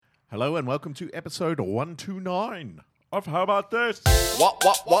Hello and welcome to episode 129 of How About This?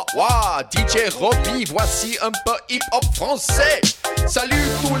 Wah, DJ Robbie, voici un peu hip-hop français. Salut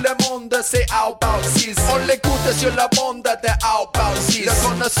tout le monde, c'est How About This. On l'écoute sur la bande de How About This. Le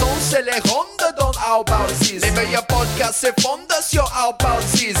connaissance, c'est les rondes dans How About This. Les meilleurs podcasts se fondent sur How About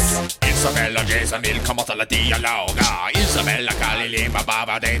This. Il s'appelle Jason, il commence le dialogue. Il s'appelle Khalil,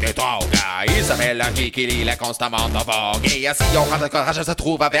 Baba des drogues. Il s'appelle Kiki, il est constamment en vogue. Et ainsi, on rentre courage, se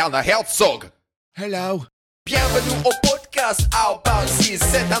trouve à Werner Herzog. Hello. Bienvenue au podcast How About This.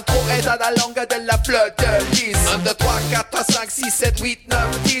 Cette intro est à la langue de la fleur de lys. 1, 2, 3, 4, 5, 6, 7, 8,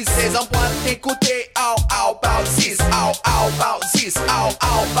 9, 10. C'est un point d'écouter How About This. How About This. How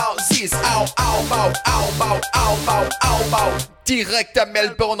About This. How About. Direct à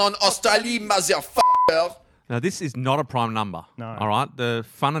Melbourne en Australie, motherfucker. Now, this is not a prime number. No. All right? The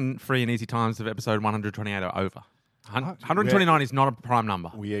fun and free and easy times of episode 128 are over. 129 is not a prime number.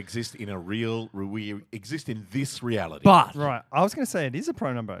 We exist in this reality. But, Right. I was going to say it is a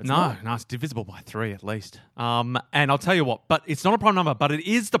prime number. It's no, not. it's divisible by 3 at least. And I'll tell you what, but it's not a prime number, but it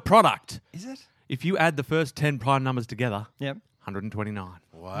is the product. Is it? If you add the first 10 prime numbers together, Yep. 129.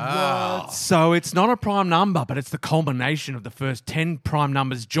 Wow. So it's not a prime number, but it's the culmination of the first 10 prime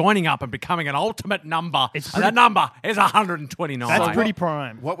numbers joining up and becoming an ultimate number. And that number is 129. That's pretty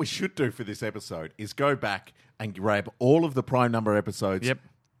prime. What we should do for this episode is go back and grab all of the prime number episodes Yep.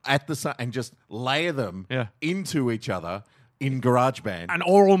 at the and just layer them Yeah. into each other in GarageBand. An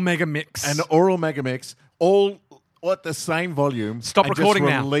oral mega mix. An oral megamix, all at the same volume. Stop and recording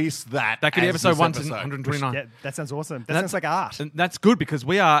just now. release that. That could be as episode this 1 to episode. 129. Yeah, that sounds awesome. That That's- sounds like art. And that's good because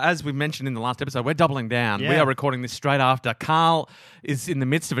we are, as we mentioned in the last episode, we're doubling down. We Yeah. are recording this straight after. Carl is in the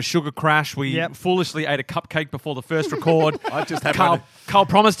midst of a sugar crash. We Yep. foolishly ate a cupcake before the first record. I just had Carl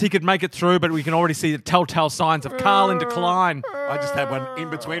promised he could make it through, but we can already see the telltale signs of Carl in decline. I just had one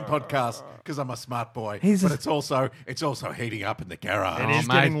in between podcasts because I'm a smart boy. He's but a- it's also heating up in the garage. It Oh, is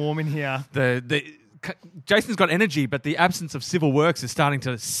mate. getting warm in here. Jason's got energy, but the absence of civil works is starting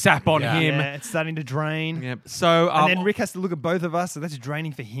to sap on Yeah. him. Yeah, it's starting to drain. Yep. So, And then Rick has to look at both of us, so that's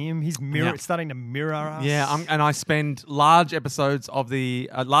draining for him. His mirror, Yeah. it's starting to mirror us. and I spend large portions of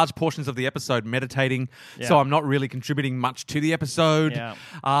the episode meditating, Yeah. so I'm not really contributing much to the episode. Yeah.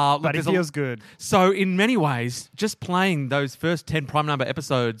 Look, But it there's a- feels good. So in many ways, just playing those first 10 prime number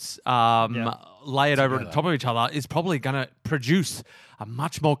episodes layered over the top of each other is probably going to produce a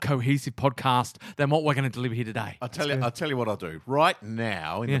much more cohesive podcast than what we're going to deliver here today. I'll tell you what I'll do. Right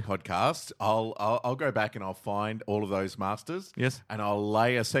now in Yeah. the podcast, I'll go back and I'll find all of those masters. Yes. And I'll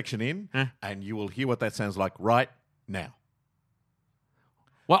lay a section in and you will hear what that sounds like right now.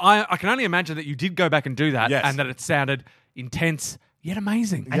 Well, I can only imagine that you did go back and do that Yes. and that it sounded intense yet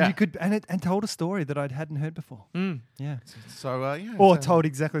amazing. And Yeah. you could and told a story that I hadn't heard before. Yeah. So Or so, told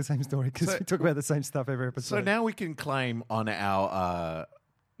exactly the same story because So- we talk about the same stuff every so episode. now we can claim on our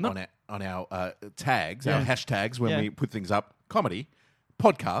tags, our hashtags when Yeah. we put things up: comedy,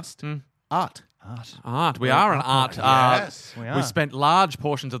 podcast, art. Art. We are an art. Yes. We are. We've spent large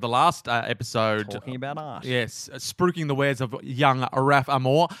portions of the last episode Talking about art. Yes, spruiking the wares of young Raf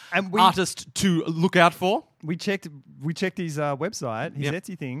Amor, And artist to look out for. We checked his website, his Yep.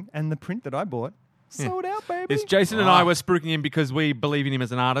 Etsy thing, and the print that I bought sold out, baby. Yes, Jason and I were spruiking him because we believe in him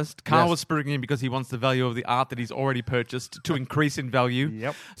as an artist. Carl was spruiking him because he wants the value of the art that he's already purchased to increase in value.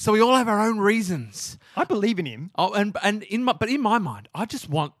 Yep. So we all have our own reasons. I believe in him. Oh, and in my mind, I just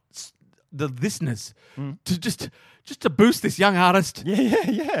want the listeners to just to boost this young artist.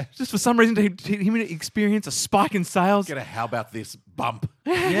 Yeah. Just for some reason to him to experience a spike in sales. Get a how about this bump?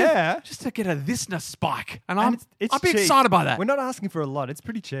 Yeah. Just to get a thisness spike. And And it's I'd be cheap. excited by that. We're not asking for a lot. It's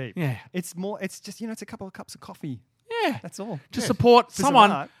pretty cheap. Yeah. It's just, it's a couple of cups of coffee. Yeah. That's all. To support some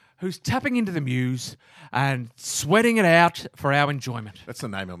someone art. who's tapping into the muse and sweating it out for our enjoyment. That's the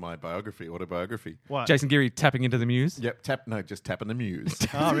name of my autobiography. What? Jason Geary tapping into the muse. Yep, just tapping the muse.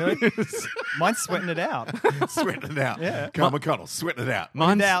 Oh, really? Mine's sweating it out. Sweating it out. Yeah. Carl McConnell, sweating it out.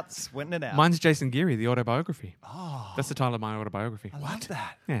 Sweating it out. Mine's Jason Geary, the autobiography. Oh. That's the title of my autobiography. I love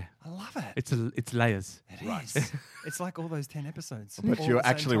that. Yeah. I love it. It's layers. It is. It's like all those 10 episodes. But all you're at the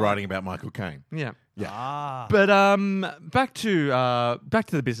same actually time. writing about Michael Caine. Yeah. Yeah. Ah. But back to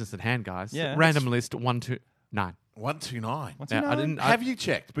the business at hand, guys. Yeah. Random list 129. 129. Yeah, I didn't. Have you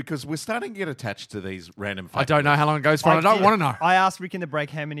checked? Because we're starting to get attached to these random facts. I don't know how long it goes for. and I don't did. want to know. I asked Rick in the break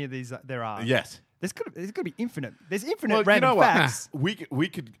how many of these there are. Yes. There's got to be infinite. There's infinite Well, random you know what? facts. We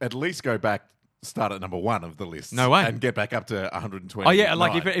could at least go back, start at number 1 of the list. No way. And get back up to 120. Oh yeah,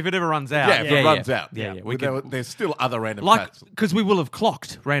 like if it ever runs out. if it runs out. Yeah. There's still other random Like facts. because we will have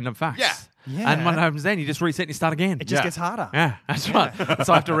clocked random facts. Yeah. Yeah. And when it happens then, you just reset and you start again. It just Yeah. gets harder. Yeah, that's right.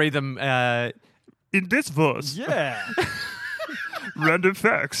 So I have to read them in this verse. Yeah. Random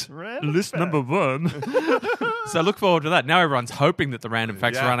facts. Random List facts. number 1. So look forward to that. Now everyone's hoping that the random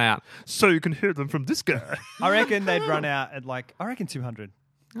facts Yeah. run out, so you can hear them from this guy. I reckon they'd run out at 200.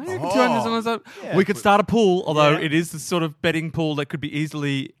 Yeah. We could start a pool, although Yeah. it is the sort of betting pool that could be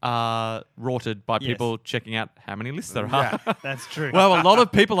easily rorted by people checking out how many lists there are. That's true. Well, a lot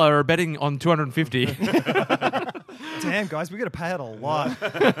of people are betting on 250. Damn, guys, we got to pay out a lot.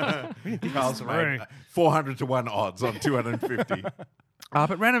 We didn't think Carl's this made through. 400 to 1 odds on 250.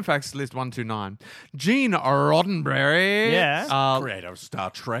 But random facts list 129. Gene Roddenberry. Yeah. Creator of Star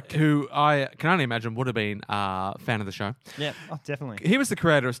Trek. Who I can only imagine would have been a fan of the show. Yeah, oh, definitely. He was the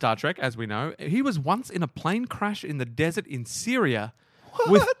creator of Star Trek, as we know. He was once in a plane crash in the desert in Syria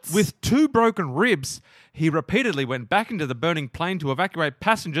with 2 broken ribs. He repeatedly went back into the burning plane to evacuate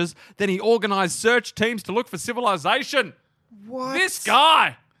passengers. Then he organized search teams to look for civilization. What? This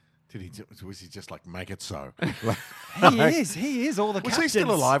guy. Was he just like, make it so? He is all the Was captains. he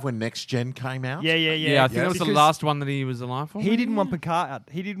still alive when Next Gen came out? Yeah. Yeah, I think that was the Because last one that he was alive for. He didn't want Picard.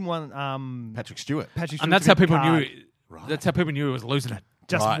 He didn't want Patrick Stewart. Patrick Stewart and that's to how be people Picard. knew. That's how people knew he was losing it.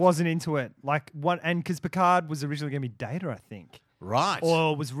 Just Right. wasn't into it. And because Picard was originally going to be Data, I think. Right.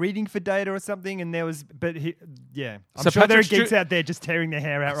 Or was reading for Data or something, and there was, but he, yeah. I'm So sure there are Patrick geeks Stew- out there just tearing their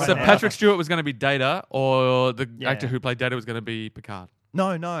hair out right So now. Patrick Stewart was going to be Data, or the Yeah. actor who played Data was going to be Picard.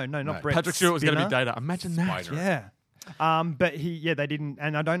 No, not Brett Patrick Stewart was going to be Spinner. Data. Imagine that. Spider. Yeah. But they didn't,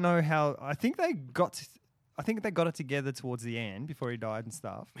 and I don't know how. I think they got it together towards the end before he died and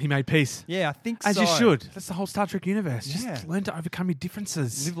stuff. He made peace. Yeah, I think As so. you should. That's the whole Star Trek universe. Yeah. Just learn to overcome your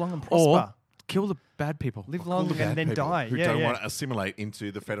differences. Live long and Or prosper. kill the bad people. Live All long the bad and then people die. who yeah, don't yeah. want to assimilate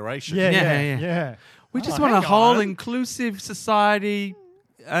into the Federation. Yeah. We Oh, just want a hang whole on. inclusive society,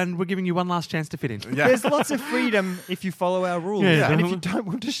 and we're giving you one last chance to fit in. Yeah. There's lots of freedom if you follow our rules, Yeah, and yeah. if you don't,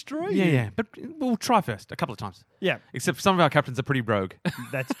 we'll destroy Yeah, you. yeah. But we'll try first, a couple of times. Yeah, Except some of our captains are pretty rogue.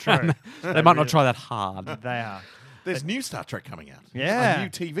 that's true. They might not try that hard. They are. There's new Star Trek coming out. Yeah. A new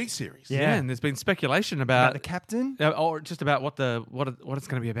TV series. Yeah. Yeah, and there's been speculation About about, the captain. or just about what it's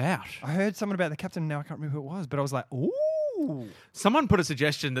going to be about. I heard someone about the captain. Now I can't remember who it was, but I was like, ooh. Someone put a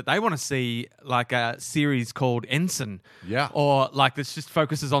suggestion that they want to see like a series called Ensign. Yeah. Or like this just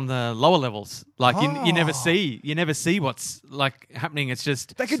focuses on the lower levels. Like you never see what's like happening. It's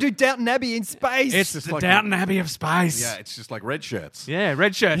just They could do Downton Abbey in space. it's just the like Downton Abbey of space. Yeah, it's just like red shirts. Yeah,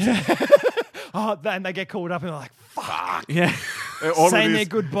 red shirts. and they get called up and they're like, fuck, Yeah. All it saying is- their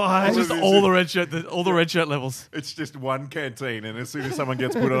goodbyes. all it Just is- all the red shirt levels. It's just one canteen, and as soon as someone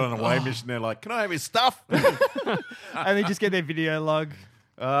gets put on an away mission, they're like, "Can I have his stuff?" And they just get their video log.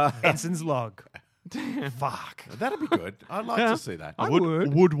 Ensign's log. Fuck. That'd be good. I'd like to see that. I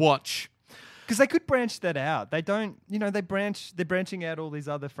would. Would watch. Because they could branch that out. They don't, they're branching out all these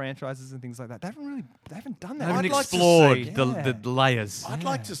other franchises and things like that. They haven't done that. They haven't I'd like to explored see- the layers. I'd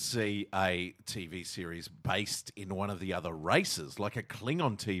like to see a TV series based in one of the other races, like a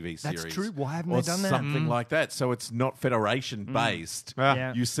Klingon TV series. That's true. Why haven't or they done that? Something like that. So it's not Federation based.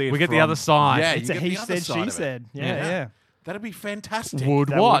 Yeah. You see it We get the from- other side. Yeah, It's you a get the he other said, side she of it. said. Yeah. Yeah. That'd be fantastic. Would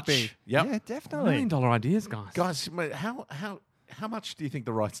That would watch. be. Yep. Yeah, $1 definitely. million ideas, guys. Guys, how much do you think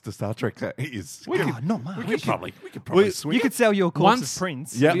the rights to Star Trek is? Not much. We could probably swing You it. could sell your corpse Once- as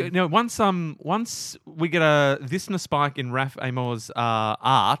Prince. Yeah. Once we get a listener spike in Raf Amor's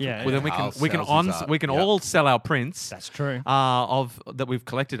art, Yeah, well, yeah. then Carl we can sells his art. we can Yeah. all sell our prints. That's true. Of that we've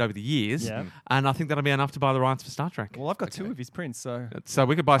collected over the years, Yeah. and I think that'll be enough to buy the rights for Star Trek. Well, I've got two of his prints, so. So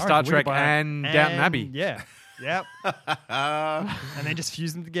we could buy I Star reckon we Trek could buy it. and Downton Abbey. Yeah. Yep. And then just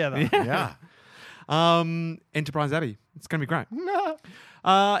fuse them together. Yeah. Enterprise Abbey. It's going to be great. No.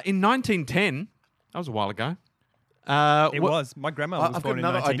 In 1910, that was a while ago. It was. My grandma was I've got born in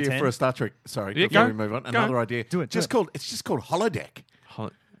another idea 1910. for a Star Trek. Sorry, Yeah, before go. we move on, Go. another idea. Do it. It's just called Holodeck.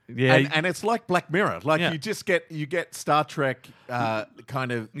 Yeah, And it's like Black Mirror. Like Yeah. you get Star Trek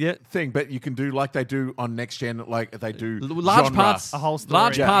kind of Yeah. thing, but you can do like they do on Next Gen, like they do large genre. parts, A whole story.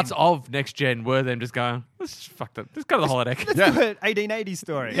 large Yeah. parts of Next Gen were them just going, let's just fuck that. Let's go to the holodeck. Let's Yeah. do it. 1880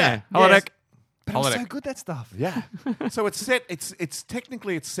 story. Yeah, Yes. holodeck. But I'm so Holodeck. good at that stuff. Yeah. So it's set. It's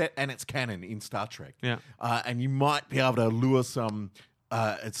technically it's set and it's canon in Star Trek. Yeah. And you might be able to lure some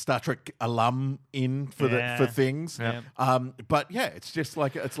Star Trek alum in for Yeah. for things. Yeah. But yeah, it's just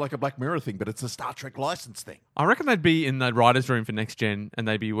like a Black Mirror thing, but it's a Star Trek license thing. I reckon they'd be in the writer's room for Next Gen and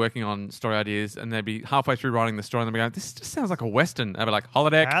they'd be working on story ideas and they'd be halfway through writing the story and they'd be going, this just sounds like a Western. They'd be like,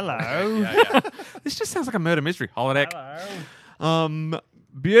 holodeck. Hello. This just sounds like a murder mystery. Holodeck. Hello.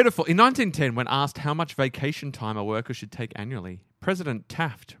 Beautiful. In 1910, when asked how much vacation time a worker should take annually, President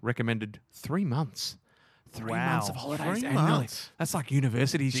Taft recommended 3 months. 3 Wow. months of holidays 3 annually. months. That's like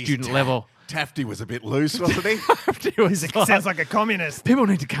university Geez, student level. Tafty was a bit loose, wasn't he? It was like, Sounds like a communist. people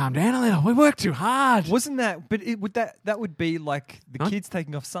need to calm down a little. We work too hard. Wasn't that? But that would be like the Huh? kids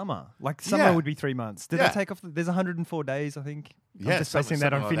taking off summer. Like summer Yeah. would be 3 months. Did Yeah. they take off? There's 104 days, I think. Yeah, I'm just basing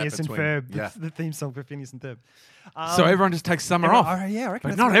that on something like Phineas that and between- Ferb. yeah. The theme song for Phineas and Ferb. So everyone just takes summer everyone- off. yeah, I reckon But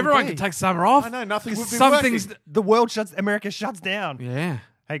that's not what it would everyone be. can take summer off. I know, nothing would be Some working. things. The world shuts. America shuts down. Yeah.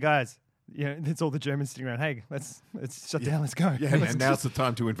 Hey guys, it's all the Germans sitting around. Hey, let's shut down. Let's go. Yeah, and now's the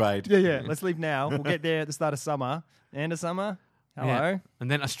time to invade. Yeah. Let's leave now. We'll get there at the start of summer. End of summer. Hello. Yeah.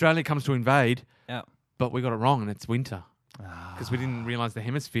 And then Australia comes to invade, Yeah. but we got it wrong and it's winter. Because we didn't realise the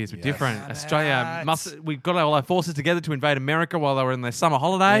hemispheres were Yes. different. Damn Australia it. we got all our forces together to invade America while they were in their summer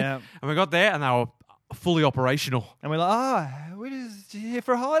holiday. Yeah. And we got there and they were fully operational. And we're like, we're just here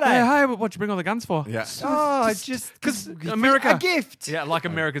for a holiday. Hey, what'd you bring all the guns for? Yeah. Oh, just because America. a gift. Yeah, like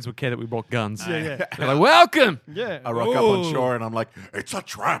Americans would care that we brought guns. Yeah. They're like, welcome! Yeah. I rock up on shore and I'm like, it's a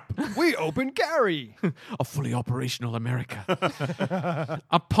trap. We open Gary. A fully operational America.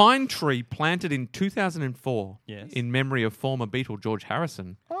 A pine tree planted in 2004 Yes. in memory of former Beatle George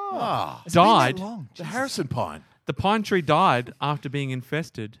Harrison Ah, died. the Harrison Pine. The pine tree died after being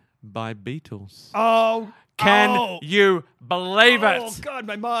infested by beetles. Oh. Can you believe it? Oh, God,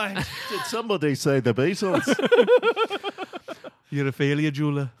 my mind. Did somebody say the Beatles? You're a failure,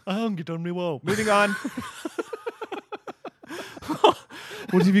 Jula. I hung it on my wall. Moving on.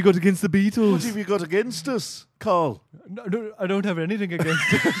 What have you got against the What Beatles? have you got against us, Carl? No, I don't have anything against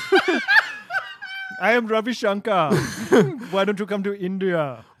it. I am Ravi Shankar. Why don't you come to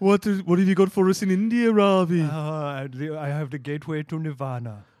India? What have you got for us in India, Ravi? I have the gateway to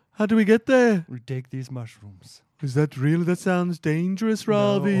Nirvana. How do we get there? We take these mushrooms. Is that real? That sounds dangerous,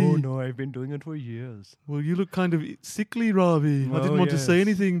 Ravi. No, oh no, I've been doing it for years. Well, you look kind of sickly, Ravi. I Oh, didn't want to say yes.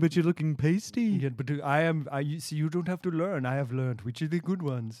 anything, but you're looking pasty. Yeah, but you see, you don't have to learn. I have learned which are the good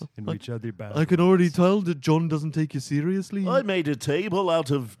ones and which are the bad. I can already tell that John doesn't take you seriously. I made a table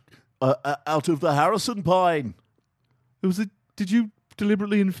out of the Harrison Pine. Did you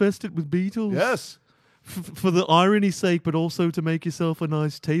deliberately infest it with beetles? Yes, For the irony's sake, but also to make yourself a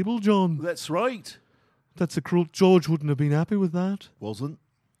nice table, John. that's right. That's a cruel... George wouldn't have been happy with that. Wasn't.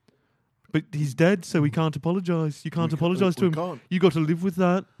 But he's dead, so he can't apologise. You can't We apologise to we him. can't. You got to live with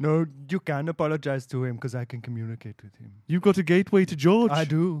that. No, you can apologize to him because I can communicate with him. You've got a gateway to George. I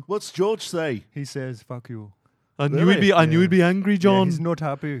do. What's George say? He says, "Fuck you." I knew Really? he'd be. I knew Yeah. he'd be angry, Yeah, John. he's not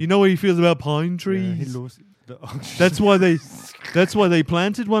happy. You know what he feels about pine Yeah, trees. he lost. That's why they. That's why they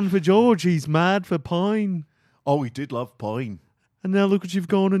planted one for George. He's mad for pine. Oh, he did love pine. And now look what you've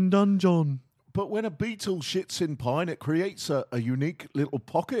gone and done, John. But when a beetle shits in pine, it creates a unique little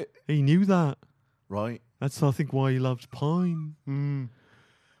pocket, He knew that. right? That's, I think, why he loved pine. Mm.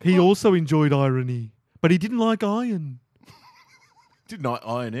 He also enjoyed irony, but he didn't like iron. Didn't like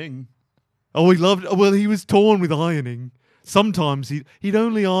ironing. Oh, he loved. Well, he was torn with ironing. Sometimes he'd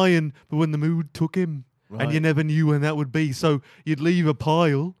only iron, but when the mood took him, and you Right. never knew when that would be. So you'd leave a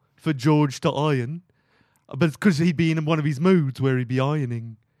pile for George to iron, but because he'd be in one of his moods where he'd be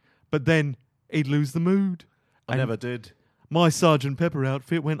ironing, but then he'd lose the mood. I And never did. My Sergeant Pepper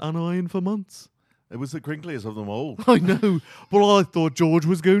outfit went unironed for months. It was the crinkliest of them all. I know. Well, I thought George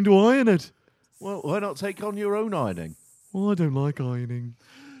was going to iron it. Well, why not take on your own ironing? Well, I don't like ironing.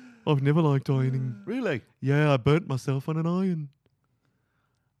 I've never liked ironing. Really? Yeah, I burnt myself on an iron.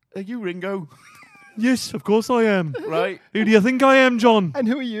 Are you Ringo? Yes, of course I am. Right. Who do you think I am, John? And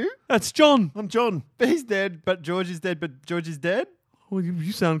who are you? That's John. I'm John. He's dead, but George is dead, but George is dead? Well,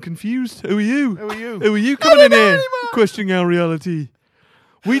 you sound confused. Who are you? Who are you? Who are you coming in here questioning our reality?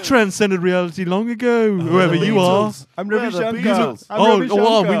 We transcended reality long ago, whoever the you are. Beatles. I'm We're Ravi the Shankar. Beatles. I'm Oh, Ravi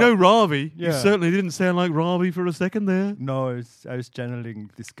well, we Shankar. know Ravi. You Yeah. certainly didn't sound like Ravi for a second there. No, I was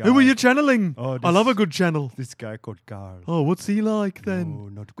channeling this guy. Who were you channeling? Oh, I love this- a good channel. This guy called Carl. Oh, what's he like then? Oh,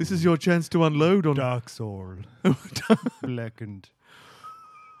 not This good. is your chance to unload on. Dark soul. Blackened.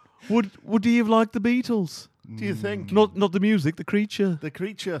 Would he have liked the Beatles? Do you think? Not the music, the creature, The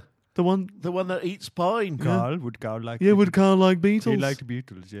creature. the one. The one that eats pine. Carl, would Carl like Yeah, the would Carl like Beatles? Beatles? He liked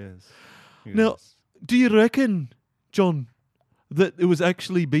Beatles, yes. Now, Yes. do you reckon, John, that it was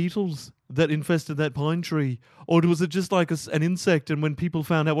actually beetles that infested that pine tree? Or was it just like an insect, and when people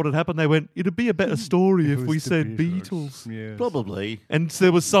found out what had happened, they went, it'd be a better story It if was we the said Beatles. Yes. Probably. And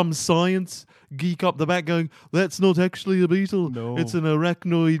there was some science geek up the back going, that's not actually a beetle. No. It's an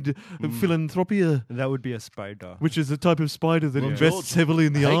arachnoid philanthropia, That would be a spider. which is a type of spider that invests George heavily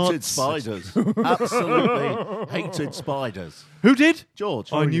in the hated arts. spiders. Absolutely hated spiders. Who did?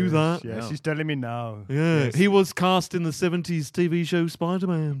 George. I knew that. Yeah, Yeah. she's telling me now. Yeah, Yes. he was cast in the 70s TV show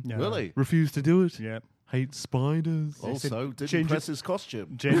Spider-Man. Yeah. Really? Refused to do it. Yeah. Hate spiders. Also, didn't change press his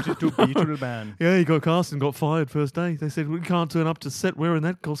costume. Change it to Beetle Man. Yeah, he got cast and got fired first day. They said, we can't turn up to set wearing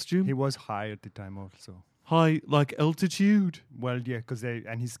that costume. He was high at the time also. High, like altitude. Well, yeah, because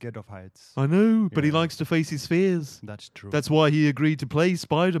he's scared of heights. I know, but he Yeah. likes to face his fears. That's true. That's why he agreed to play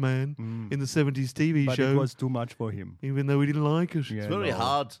Spider-Man in the 70s TV but show, it was too much for him. even though he didn't like it. Yeah, It's very no.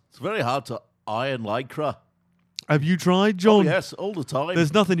 hard. It's very hard to iron lycra. Have you tried, Oh, John? yes, all the time.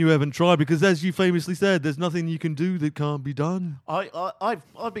 There's nothing you haven't tried because, as you famously said, there's nothing you can do that can't be done.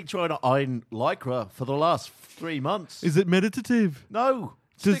 I've been trying to iron lycra for the last 3 months. Is it meditative? No,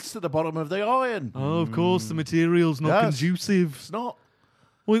 Does- sticks to the bottom of the iron. Oh, of course, the material's not Yes. conducive. It's not.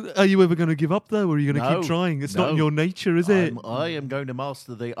 Well, are you ever going to give up, though, or are you going to No, keep trying? It's not in no. your nature, is it? I am going to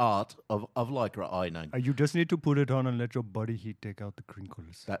master the art of lycra ironing. You just need to put it on and let your body heat take out the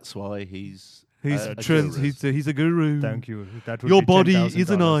crinkles. That's why he's He's a he's a guru. Thank you. That would Your be body $10,000. is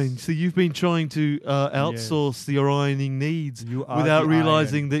an iron, so you've been trying to outsource your ironing needs You are without the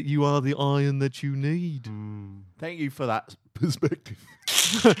realizing that you are the iron that you need. Thank you for that perspective.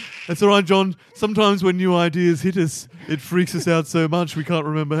 That's all right, John. Sometimes when new ideas hit us, it freaks us out so much we can't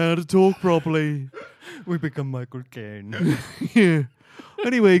remember how to talk properly. We become Michael Caine. Yeah.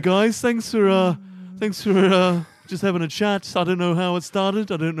 Anyway, guys, thanks for just having a chat. I don't know how it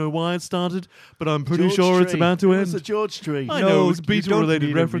started. I don't know why it started, but I'm pretty George sure it's tree. about to It was end. a George tree. I know, it's you don't Beatle-related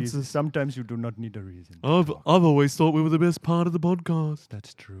need a references. reason. Sometimes you do not need a reason. I've always thought we were the best part of the podcast.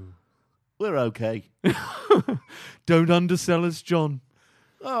 That's true. We're okay. Don't undersell us, John.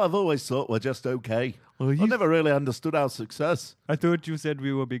 Oh, I've always thought we're just okay. Well, I never really understood our success. I thought you said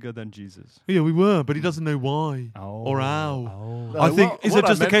we were bigger than Jesus. Yeah, we were, but he doesn't know why or how. Oh. I think, is it I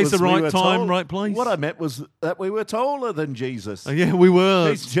just a meant case was of we right were time, tall- right place? What I meant was that we were taller than Jesus. Yeah, we were.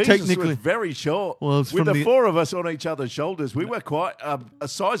 Jesus Technically. was very short. Well, it's With from the the- four of us on each other's shoulders, we were quite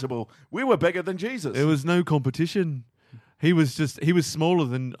sizable. We were bigger than Jesus. There was no competition. He was smaller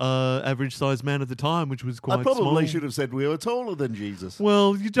than average sized man at the time, which was quite I probably small. should have said we were taller than Jesus.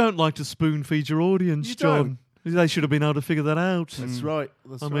 Well, you don't like to spoon feed your audience, You John. They should have been able to figure that out. That's right.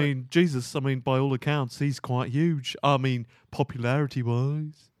 That's I right. mean, Jesus, by all accounts, he's quite huge. I mean, popularity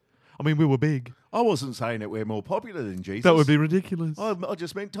wise. I mean, we were big. I wasn't saying that we're more popular than Jesus. That would be ridiculous. I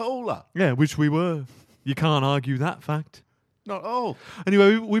just meant taller. Yeah, which we were. You can't argue that fact. Not all.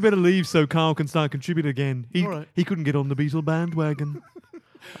 Anyway, we better leave so Carl can start contributing again. All right. He couldn't get on the Beatle bandwagon.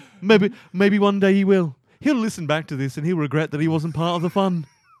 maybe one day he will. He'll listen back to this and he'll regret that he wasn't part of the fun.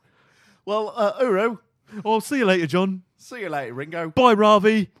 Well, Uru, Oh, see you later, John. see you later, Ringo. Bye,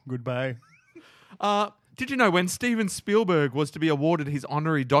 Ravi. Goodbye. Did you know when Steven Spielberg was to be awarded his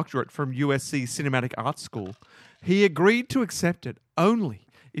honorary doctorate from USC Cinematic Arts School, he agreed to accept it only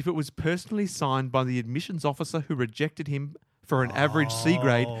if it was personally signed by the admissions officer who rejected him for an average C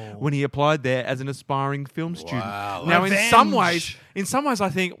grade when he applied there as an aspiring film student. Wow. Now, in Revenge. some ways, I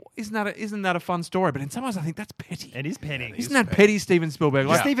think isn't that a fun story? But in some ways, I think that's petty. It is petty. Isn't that petty, Steven Spielberg?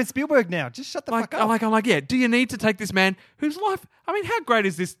 You're Steven Spielberg now. Just shut the fuck up. I'm like, yeah. Do you need to take this man whose life? I mean, how great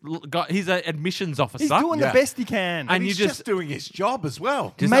is this guy? He's an admissions officer. He's doing Yeah. the best he can. And He's you just doing his job as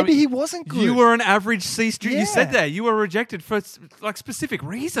well. Maybe he wasn't good. You were an average C student. You said Yeah. there you were rejected for like specific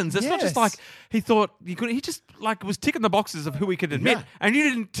reasons. It's not just Yes. like he thought you could. He just like was ticking the boxes of who he could admit, Yeah. and you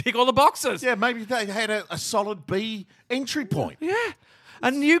didn't tick all the boxes. Yeah, maybe they had a solid B entry point. Yeah.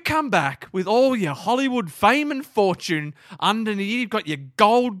 And you come back with all your Hollywood fame and fortune underneath. You've got your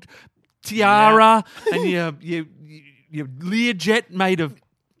gold tiara and your Learjet made of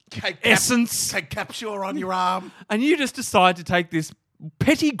essence. Take capsule on your arm. And you just decide to take this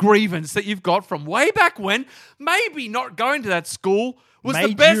petty grievance that you've got from way back when, maybe not going to that school was the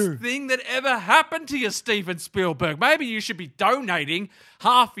Made best you. thing that ever happened to you, Steven Spielberg. Maybe you should be donating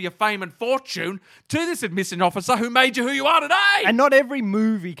half of your fame and fortune to this admission officer who made you who you are today. And not every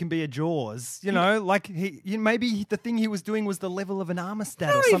movie can be a Jaws. You know, like maybe the thing he was doing was the level of an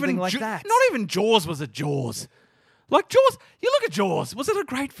Armistead or something like that. Not even Jaws was a Jaws. Like Jaws, you look at Jaws. Was it a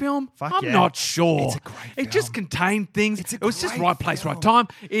great film? Fuck I'm yeah. not sure. It's a great It just film. contained things. It's a It was just great right place, film. right time.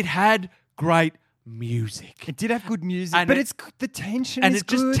 It had great music. It did have good music, And but it- the tension And is it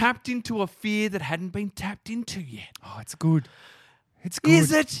just good. tapped into a fear that hadn't been tapped into yet. Oh, it's good. It's good.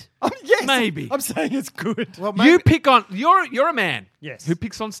 Is it? Yes. Maybe. I'm saying it's good. Well, You pick on. You're a man. Yes. Who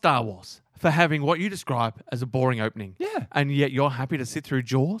picks on Star Wars? for having what you describe as a boring opening. Yeah. And yet you're happy to sit through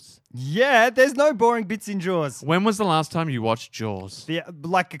Jaws? Yeah, there's no boring bits in Jaws. When was the last time you watched Jaws?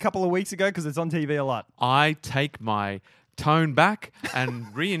 Like a couple of weeks ago, because it's on TV a lot. I take my tone back and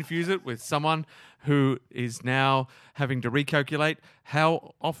reinfuse it with someone who is now having to recalculate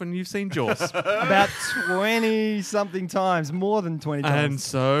how often you've seen Jaws. About 20-something times, more than 20 times. And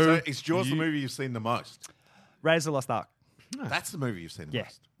so is Jaws the movie you've seen the most? Raiders of the Lost Ark. That's the movie you've seen the Yeah,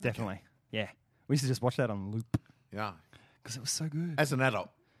 most. definitely. Yeah. We used to just watch that on loop Yeah. because it was so good. As an adult.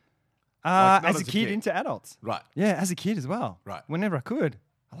 not As as a a kid, kid. into adults. Right. Yeah, as a kid as well. Right. Whenever I could.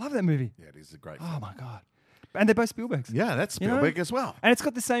 I love that movie. Yeah, it is a great Oh, film. my God. And they're both Spielbergs. Yeah, that's You know? Spielberg as well. And it's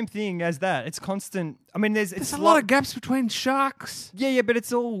got the same thing as that. It's constant. I mean, there's it's a lot of gaps between sharks. Yeah, but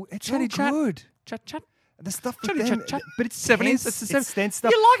it's all Chatty chat. good. Chat, chat. The stuff with Chatty them, chat, chat. but it's 70s. tense, It's the it's tense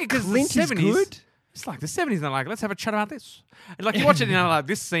stuff. You like it because the Clint is 70s. good. It's like the 70s. They're like, let's have a chat about this. And like you watch it, you know, like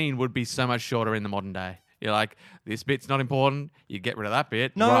this scene would be so much shorter in the modern day. You're like, this bit's not important. You get rid of that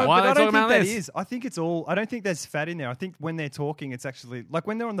bit. No, Why but are I they don't talking think about that this? is. I think it's all. I don't think there's fat in there. I think when they're talking, it's actually like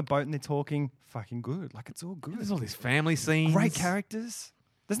when they're on the boat and they're talking, fucking good. Like it's all good. There's all these family scenes. Great characters.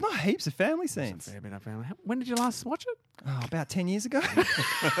 There's not heaps of family scenes. Fair bit of family. When did you last watch it? Oh, about 10 years ago.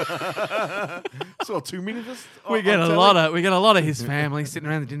 Saw 2 minutes. We get a lot of his family sitting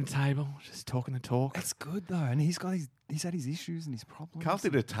around the dinner table, just talking the talk. It's good though, and he's had his issues and his problems. Carl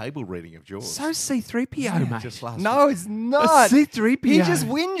did a table reading of Jaws. So C-3PO, mate. just last No, it's not. C-3PO. He just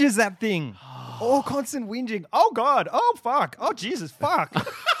whinges that thing. All constant whinging. Oh God. Oh fuck. Oh Jesus. Fuck.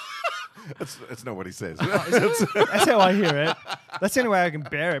 That's not what he says. That's how I hear it. That's the only way I can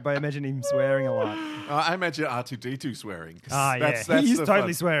bear it by imagining him swearing a lot. I imagine R2D2 swearing. Ah, yeah. That's He's the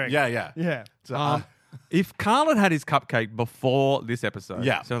totally fun. swearing. Yeah, yeah. Yeah. So, If Carl had had his cupcake before this episode,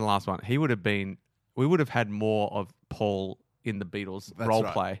 Yeah. so the last one, we would have had more of Paul in the Beatles That's role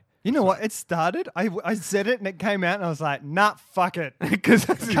right. play. You know what? It started. I said it and it came out and I was like, nah, fuck it. Because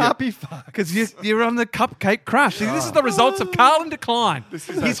Can't be fucked. you're on the cupcake crush. See, this is the results of Carl in decline. is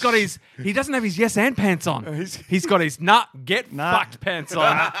He doesn't have his yes and pants on. He's got his get fucked pants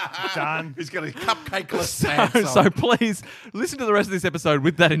on. Done. he's got a cupcakeless pants So on. please listen to the rest of this episode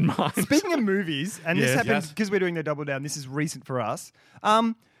with that in mind. Speaking of movies, and this Yes. happened Yes. because we're doing the double down. This is recent for us.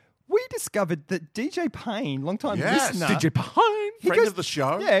 We discovered that DJ Payne, long-time Yes. listener, Did you behind? he Friend of the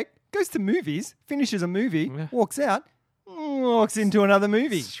show. Yeah, goes to movies, finishes a movie, Yeah. walks out, walks into another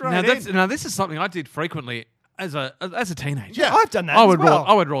movie. Now this is something I did frequently as a teenager. Yeah. I've done that. I as would well.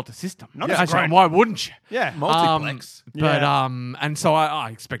 rort the system. Not as Actually, great. why wouldn't you? Yeah. Multiplex. But Yeah. and so I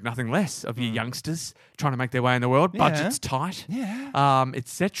expect nothing less of you youngsters trying to make their way in the world. Yeah. Budget's tight, Yeah.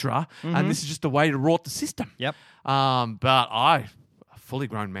 etc. And this is just a way to rort the system. Yep. But a fully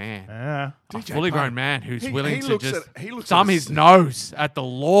grown man, Yeah. a fully grown man who's willing to looks just he looks thumb at a his s- nose at the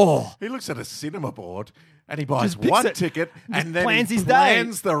law. He looks at a cinema board and he buys Just picks one it. ticket and then plans he his day.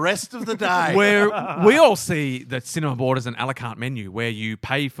 plans the rest of the day. Where we all see the cinema board as an a la carte menu where you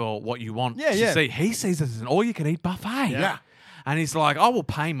pay for what you want Yeah, to yeah. see. He sees it as an all-you-can-eat buffet. Yeah. And he's like, I will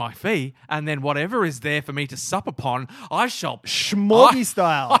pay my fee, and then whatever is there for me to sup upon, I shall Schmoggy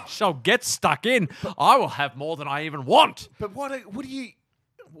style. I shall get stuck in. I will have more than I even want. But what do you...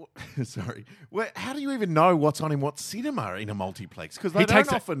 Sorry. How do you even know what's on in what cinema in a multiplex? Because they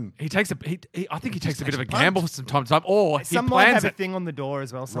don't often... I think he takes a bit of a takes a gamble punt. from time to time, or he Some might plans have a it. thing on the door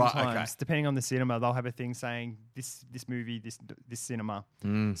as well. Right, Sometimes, okay. depending on the cinema, they'll have a thing saying this movie, this cinema,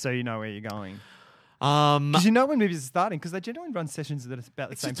 so you know where you're going. Because you know when movies are starting, because they generally run sessions that are about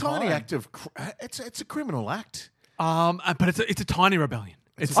the It's same a tiny time. act of... It's a criminal act. But it's a tiny rebellion.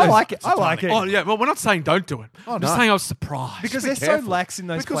 I like it. I like it. Oh yeah, well we're not saying don't do it. Oh, I'm just no. saying I was surprised. Because Be they're so careful. lax in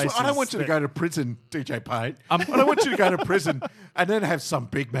those Because places. I don't want you to that- go to prison, DJ Payne. I don't want you to go to prison and then have some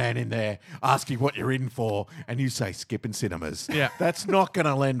big man in there asking what you're in for, and you say skipping cinemas. Yeah. That's not going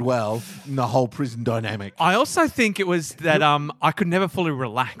to lend well in the whole prison dynamic. I also think it was that I could never fully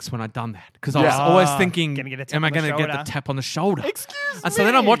relax when I'd done that because I was Yeah. always thinking, Gonna get a tap am I on the going to get the shoulder. tap on the shoulder? Excuse And so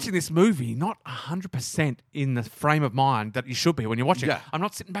then I'm me. watching this movie, not 100% in the frame of mind that you should be when you're watching Yeah. it. I'm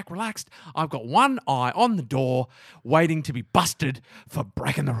not sitting back relaxed. I've got one eye on the door waiting to be busted for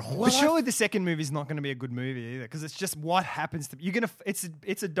breaking the rules. But surely the second movie is not going to be a good movie either, because it's just what happens to you're gonna.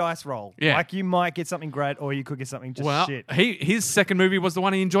 It's a dice roll. Yeah. Like you might get something great, or you could get something just Well, shit. his second movie was the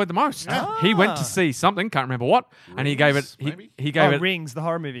one he enjoyed the most. He went to see something, can't remember what, and he gave it. maybe? He gave it. Rings, the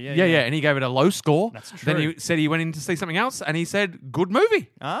horror movie. Yeah, and he gave it a low score. That's Then true. he said he went in to see something else, and he said, "Good movie."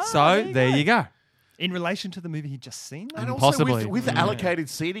 Ah, so there there you you go. in relation to the movie he'd just seen. Though? And also Possibly. with allocated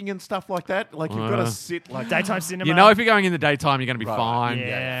seating and stuff like that, like you've got to sit like Daytime cinema. You know, if you're going in the daytime, you're going to be Right. fine.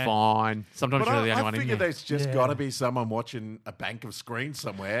 Yeah. Fine. Sometimes But you're the only I one in figure there. there's just got to be someone watching a bank of screens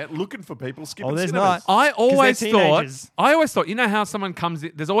somewhere looking for people skipping Oh, there's cinemas. not. I they're always teenagers. thought, you know how someone comes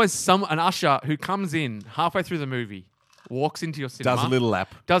in, there's always an usher who comes in halfway through the movie, walks into your cinema. Does a little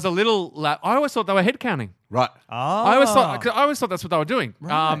lap. Does a little lap. I always thought they were head counting. Right. I always thought that's what they were doing.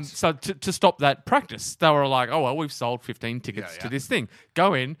 Right. So to stop that practice, they were like, oh, well, we've sold 15 tickets to this thing.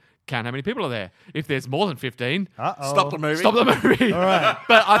 Go in, count how many people are there. If there's more than 15, Stop the movie. stop the movie. All right.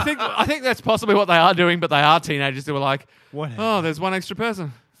 But I think that's possibly what they are doing, but they are teenagers who are like, Whatever. oh, there's one extra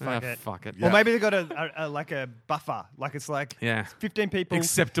person. Fuck it. Fuck it. Yeah. Or maybe they've got a like a buffer. Like it's like Yeah. 15 people.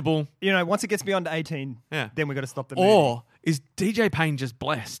 Acceptable. You know, once it gets beyond 18, then we've got to stop the movie. Or is DJ Payne just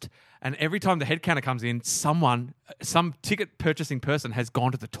blessed? And every time the head counter comes in, some ticket purchasing person has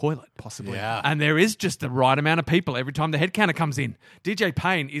gone to the toilet. Possibly. Yeah. And there is just the right amount of people every time the head counter comes in. DJ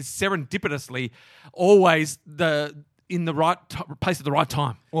Payne is serendipitously always in the right place at the right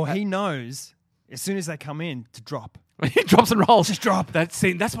time. Or he knows as soon as they come in to drop. He drops and rolls. Just drop. That's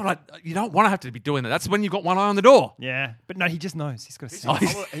what you don't want to have to be doing that. That's when you've got one eye on the door. Yeah. But no, he just knows. He's got to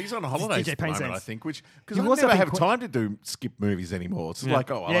see. He's on holidays DJ at the Payne moment, sense. I think, because I He was never up in have Qu- time to do skip movies anymore. It's like,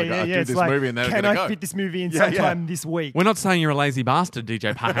 oh, I do It's this like, movie and then I'm can going to I go. fit this movie in Yeah, yeah. sometime this week? We're not saying you're a lazy bastard,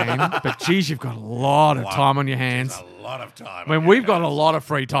 DJ Payne, but geez, you've got a lot of time on your hands. There's a lot of time. When we've got a lot of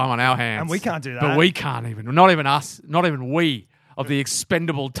free time on our hands. And we can't do But that. we can't even. Not even us. Not even we of the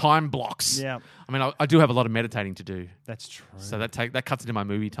expendable time blocks. Yeah. I mean, I do have a lot of meditating to do. That's true. So that cuts into my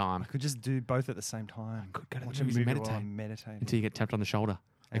movie time Could just do both at the same time. Could go to the Watch a movies and movie while meditate. I'm meditating. until you get tapped on the shoulder.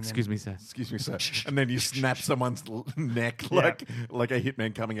 Excuse me, sir. Excuse me, sir. And then you snap someone's neck like a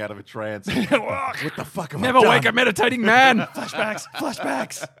hitman coming out of a trance. What the fuck have Never I done? wake a meditating man.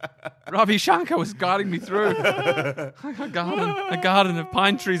 Flashbacks. Ravi Shankar was guiding me through a garden of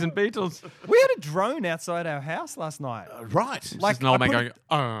pine trees and beetles. We had a drone outside our house last night. Right. Just an old I man put going, it-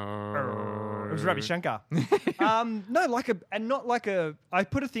 oh. It was Ravi Shankar. I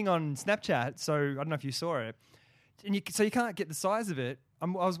put a thing on Snapchat, so I don't know if you saw it, and you can't get the size of it. I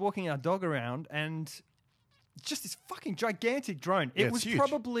was walking our dog around, and it's just this fucking gigantic drone. Yeah, It it's was huge.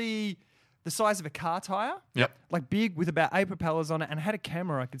 probably the size of a car tire. Yep. Like big with about 8 propellers on it, and had a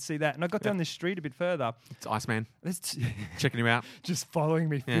camera. I could see that. And I got down the street a bit further. It's Iceman It's checking you out. just following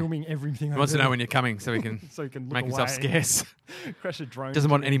me, Yeah. filming everything. He wants to know when you're coming so he can so you can look make himself away. scarce. Crash a drone.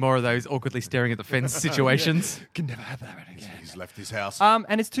 Doesn't want any more of those awkwardly staring at the fence situations. Can never have that again. He's left his house.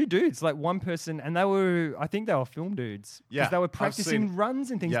 And it's two dudes, like one person, and I think they were film dudes. 'Cause Yeah, they were I've practicing seen-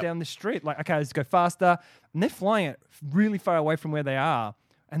 runs and things Yep. down the street. Like, okay, let's go faster. And they're flying it really far away from where they are.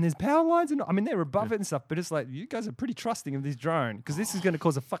 And there's power lines, and I mean, they're above it and stuff, but it's like, you guys are pretty trusting of this drone because this is going to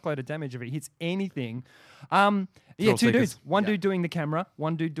cause a fuckload of damage if it hits anything. Yeah, Thrill two seekers. dudes. One dude doing the camera,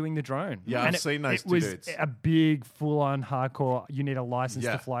 one dude doing the drone. Yeah, and I've seen those it two was dudes. a big, full-on, hardcore, you need a license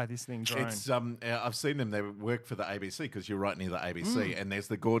Yeah. to fly this thing drone. It's I've seen them. They work for the ABC because you're right near the ABC, and there's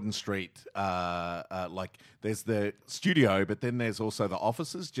the Gordon Street. Like there's the studio, but then there's also the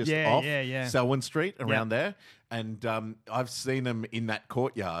offices just Yeah, off yeah. Selwyn Street around there. And I've seen them in that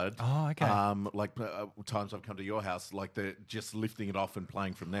courtyard. Oh, okay. Times I've come to your house, like they're just lifting it off and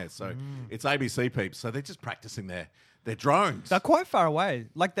playing from there. So it's ABC peeps. So they're just practicing their drones. They're quite far away.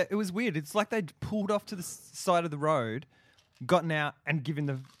 Like that, it was weird. It's like they'd pulled off to the side of the road, gotten out, and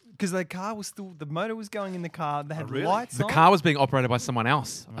given because the car was still, the motor was going in the car. They had really? lights The on. car was being operated by someone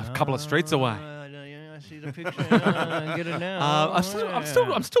else a couple of streets away. I see the picture. Get it now.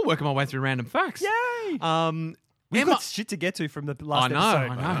 I'm still working my way through random facts. Yay! We've Emma- got shit to get to from the last I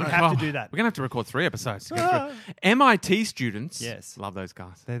know. episode. We have to do that. We're going to have to record 3 episodes to get through. MIT students, Yes. love those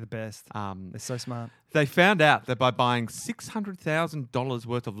guys. They're the best. They're so smart. They found out that by buying $600,000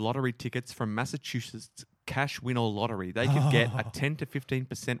 worth of lottery tickets from Massachusetts Cash Winner Lottery, they could get a 10 to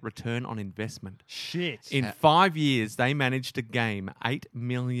 15% return on investment. Shit. In 5 years, they managed to game $8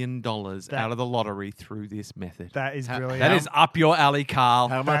 million out of the lottery through this method. That is brilliant. That is up your alley, Carl.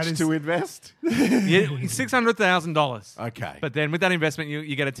 How much is- to invest? Yeah, $600,000. Okay. But then with that investment,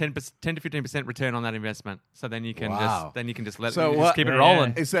 you get a 10 to 15% return on that investment. So then you can Wow. just So just what- keep it Yeah.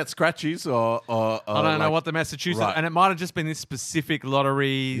 rolling. Is that scratchies or I don't know what the Massachusetts, Right. and it might have just been this specific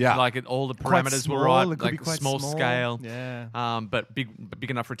lottery. Yeah. Like all the Quite parameters small, were right, it could like be quite small scale. Yeah. But big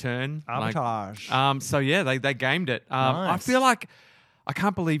enough return. Like, Arbitrage. so yeah, they gamed it. I Nice. feel like I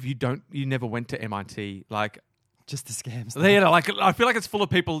can't believe you never went to MIT. Like Just to scam stuff. I feel like it's full of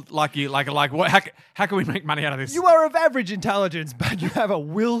people like you. Like what? How can we make money out of this? You are of average intelligence, but you have a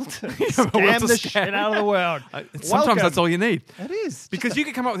will to scam the shit out of the world. Sometimes Welcome. that's all you need. It is. Because you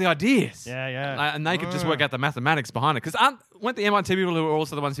can come up with the ideas. Yeah. And they could just work out the mathematics behind it. Because weren't the MIT people who were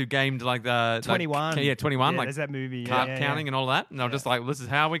also the ones who gamed like the 21. 21, Yeah, like there's that movie. counting and all that. And they were just like, this is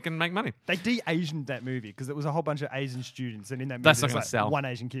how we can make money. They de-Asianed that movie because it was a whole bunch of Asian students, and in that movie, That's not there's gonna like sell. one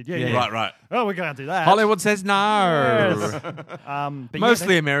Asian kid. Yeah. Right. Oh, we can't do that. Hollywood says no. Yes. But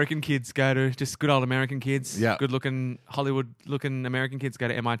Mostly American kids go to just good old American kids. Yeah. Good looking Hollywood looking American kids go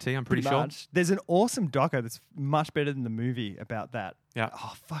to MIT. I'm pretty sure. much. There's an awesome doco that's much better than the movie about that. Yeah.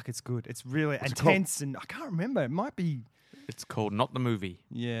 Oh fuck, it's good. It's really What's it called? intense, and I can't remember. It might be. It's called Not the Movie.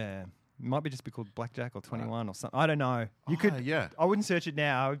 Yeah. It might be just be called Blackjack or 21 or something. I don't know. You could. yeah. I wouldn't search it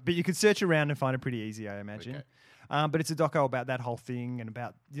now, but you could search around and find it pretty easy, I imagine. Okay. But it's a doco about that whole thing and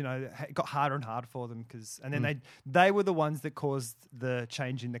about, it got harder and harder for them and then they were the ones that caused the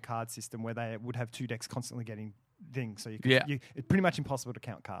change in the card system where they would have two decks constantly getting things. So you could, Yeah. it's pretty much impossible to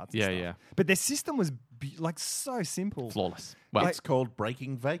count cards. and Yeah, stuff. yeah. But their system was so simple. Flawless. Well, It's called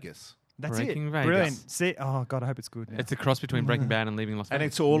Breaking Vegas. That's Breaking it. Vegas. Brilliant. See, oh God, I hope it's good. Now. it's a cross between Breaking Bad and Leaving Las And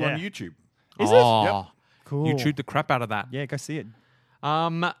Vegas. it's all Yeah. on YouTube. Is it? Oh, Cool. you chewed the crap out of that. Yeah, go see it.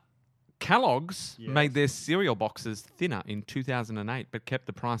 Kellogg's Yes. made their cereal boxes thinner in 2008, but kept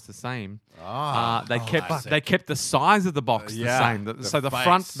the price the same. Ah, They I see. kept the size of the box yeah, the same. the So the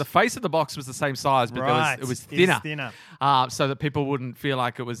face. face of the box was the same size, but Right. it was It's thinner. thinner. So that people wouldn't feel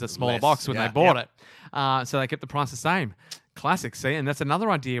like it was a smaller Less, box when yeah. they bought it. So they kept the price the same. Classic, see, and that's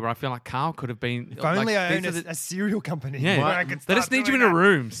another idea where I feel like Carl could have been. If only I these owned are the- a cereal company. yeah, where I could they just start need you in doing a that.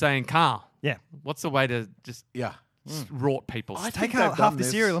 room saying, Carl, Yeah. what's the way to just Yeah. rot people? I Take think out they've half done the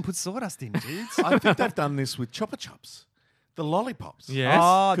this- cereal and put sawdust in, dudes. I think they've done this with Chopper Chops, the lollipops. Yes.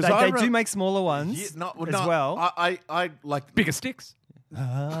 Oh, 'Cause they I do re- make smaller ones as well. I like Bigger sticks.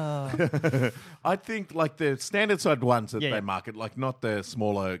 I think like the standard size ones that Yeah, they yeah. market, like not the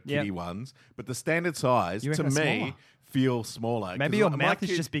smaller kitty Yep. ones, but the standard size You to reckon me they're smaller? feel smaller. Maybe 'Cause your my mouth is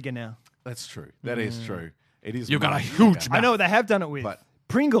kid- just bigger now. That's true. That is true. It is. You've got a much huge bigger. mouth. I know what they have done it with. But-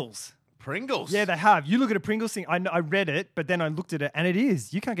 Pringles. Pringles. Yeah, they have. You look at a Pringles thing. I read it, but then I looked at it, and it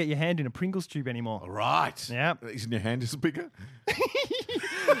is. You can't get your hand in a Pringles tube anymore. Right. Yeah. Isn't your hand just bigger?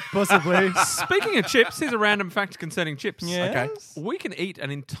 Possibly. Speaking of chips, here's a random fact concerning chips. Yes. We can eat an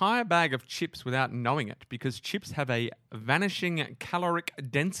entire bag of chips without knowing it because chips have a vanishing caloric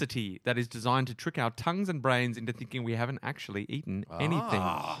density that is designed to trick our tongues and brains into thinking we haven't actually eaten anything.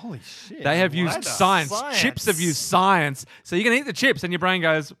 Holy shit. They have used What? science. Science. Chips have used science. So you can eat the chips and your brain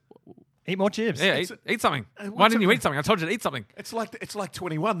goes, Eat more chips. yeah, eat something. Why didn't you eat something? I told you to eat something. It's like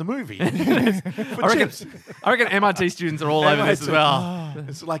 21 the movie. I reckon MIT students are all over this as well.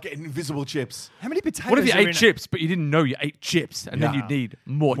 It's like invisible chips. How many potatoes What if you are ate in chips, but you didn't know you ate chips, and then Yeah. you'd need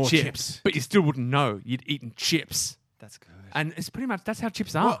more chips, chips. but you still wouldn't know you'd eaten chips? That's good. And it's pretty much that's how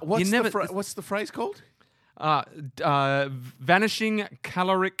chips are. What's, you never what's the phrase called? vanishing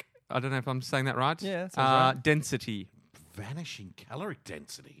caloric. I don't know if I'm saying that right. Yeah, that sounds right. Density. Vanishing caloric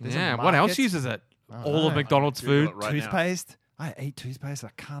density. Yeah. a What else market. uses it? All of know. McDonald's Google food. it right now. Toothpaste. I eat toothpaste. I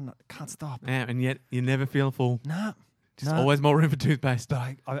can't stop. Yeah, and yet you never feel full. Nah. There's always more room for toothpaste.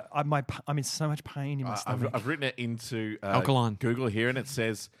 But I'm in so much pain in my stomach. I've written it into Alkaline. Google here, and it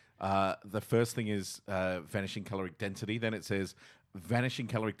says the first thing is vanishing caloric density. Then it says vanishing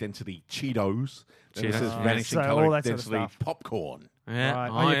caloric density Cheetos. Then it Cheetos. says Yeah. vanishing So all caloric that sort of density stuff. popcorn. Yeah. Right.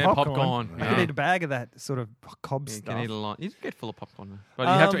 Oh, yeah, popcorn. I Yeah. could eat a bag of that sort of cob You stuff. can eat a lot. You can get full of popcorn, but you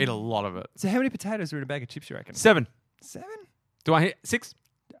have to eat a lot of it. So how many potatoes are in a bag of chips, you reckon? 7. 7? Do I hit 6?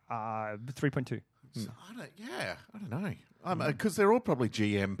 3.2. So I don't know. Because they're all probably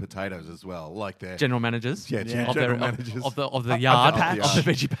GM potatoes as well, like they're General managers. Yeah, of general their- managers. of the yard, patch. of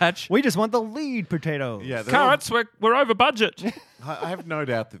the veggie patch. We just want the lead potato. Yeah, they're all- Carrots, we're over budget. I have no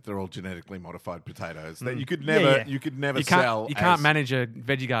doubt that they're all genetically modified potatoes. That you could never, yeah. you could never You sell. can't as- manage a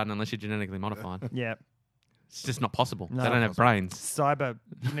veggie garden unless you're genetically modified. Yeah. It's just not possible. No. They don't have brains. You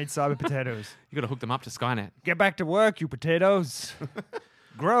need cyber potatoes. You got to hook them up to Skynet. Get back to work, you potatoes.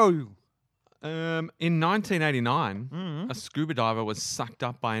 Grow. In 1989, a scuba diver was sucked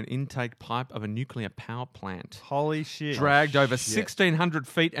up by an intake pipe of a nuclear power plant. Holy shit. Dragged over shit. 1,600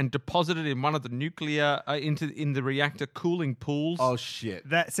 feet and deposited in one of the nuclear in the reactor cooling pools. Oh shit!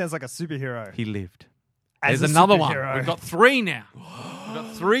 That sounds like a superhero. He lived. As There's a another one. superhero. We've got 3 now. We've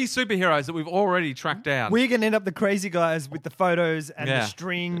got 3 superheroes that we've already tracked down. We're going to end up the crazy guys with the photos and Yeah. the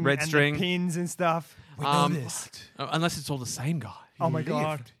string Red and string. the pins and stuff. We know this. Unless it's all the same guy. Oh my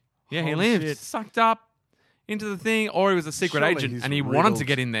God. Yeah, he Holy lived. shit. Sucked up into the thing, or he was a secret Surely agent he's and he wanted to riddled.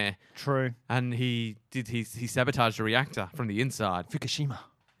 get in there, True. and he sabotaged the reactor from the inside. Fukushima.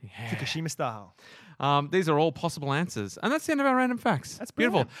 Fukushima style. These are all possible answers. And that's the end of our random facts. That's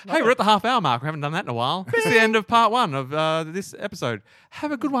beautiful. brilliant. Hey, we're at the half-hour mark. We haven't done that in a while. This is the end of part 1 of this episode.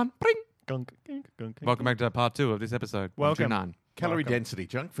 Have a good one. Bring. Gunk, gunk, gunk, Welcome back to part 2 of this episode. Welcome. 129. Calorie density.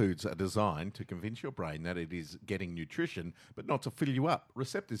 Junk foods are designed to convince your brain that it is getting nutrition, but not to fill you up.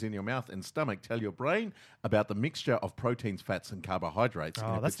 Receptors in your mouth and stomach tell your brain about the mixture of proteins, fats, and carbohydrates in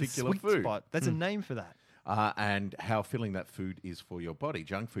a that's the particular sweet food. spot. That's a name for that. And how filling that food is for your body.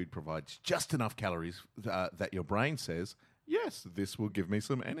 Junk food provides just enough calories that your brain says, yes, this will give me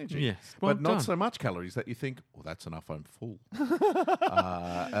some energy. Yes, well but not done. so much calories that you think, oh, that's enough, I'm full.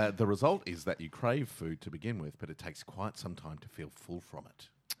 The result is that you crave food to begin with, but it takes quite some time to feel full from it.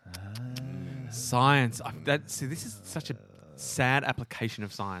 Science. This is such a sad application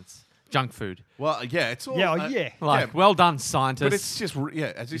of science. Junk food. Well, yeah, it's all... Yeah. Like, well done, scientists. But it's just,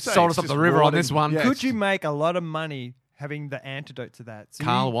 as you say... sold it's us up just the river on rotting- this one. Yeah, Could it's you just- make a lot of money having the antidote to that? So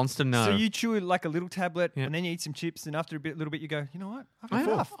Carl wants to know. So you chew like a little tablet, Yeah. and then you eat some chips, and after little bit, you go, you know what? I've I had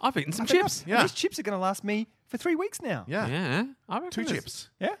have. enough. I've eaten some I've had chips. enough. Yeah. And these chips are going to last me for 3 weeks now. Yeah. Yeah. I reckon 2 there's- chips.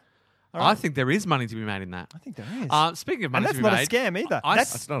 Yeah? I think there is money to be made in that. I think there is. Speaking of and money that's to be not made, a scam either. I-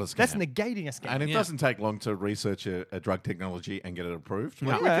 That's That's not a scam. That's negating a scam. And it Yeah. doesn't take long to research a drug technology and get it approved.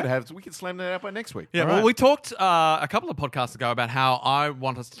 No. We could slam that out by next week. Yeah, All well, right. we talked a couple of podcasts ago about how I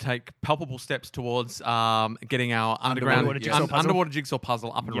want us to take palpable steps towards getting our Underwater jigsaw puzzle. underwater jigsaw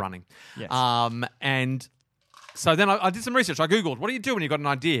puzzle up and Yep. running. Yes. And so then I did some research. I googled, what do you do when you've got an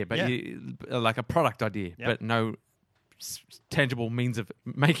idea, but Yeah. you like a product idea, Yep. but no tangible means of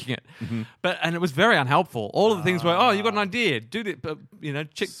making it. Mm-hmm. And it was very unhelpful. All of the things were, oh, you got an idea, do this, but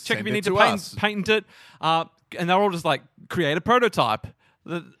check Send if you it need to to patent, us. patent it. And they're all just like, create a prototype.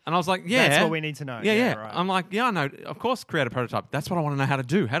 And I was like, yeah. That's what we need to know. Yeah, yeah. right. I'm like, yeah, I know. Of course, create a prototype. That's what I want to know how to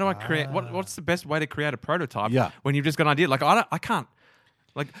do. How do I create? What's the best way to create a prototype? Yeah. When you've just got an idea, like I can't.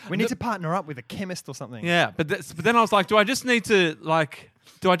 Like we need to partner up with a chemist or something. Yeah, but then I was like, do I just need to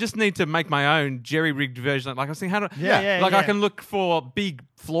make my own jerry-rigged version? Like I was thinking, how do Yeah, like I yeah. can look for big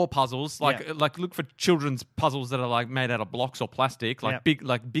floor puzzles, like Yeah. like look for children's puzzles that are like made out of blocks or plastic, like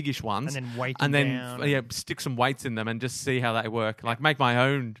Yeah. biggish ones, And then weight and them then down yeah, stick some weights in them and just see how they work. Like make my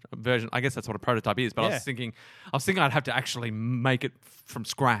own version. I guess that's what a prototype is. But I Yeah. was thinking I'd have to actually make it from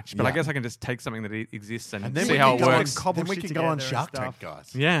scratch. But I Yeah. guess I can just take something that exists and, And then see we how can it go on- works. Cobble Then we shit can go on together and Shark Tank, stuff.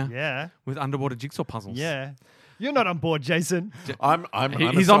 guys. Yeah, Yeah. with underwater jigsaw puzzles. Yeah. You're not on board, Jason. I'm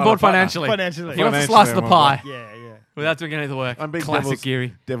He's on board financially. Financially. He wants to Financially, slice the I'm on pie Yeah, yeah. without doing any of the work. I'm being Classic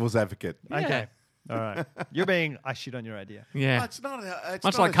Geary. devil's advocate. Okay. All right. You're being, I shit on your idea. Yeah. It's not. It's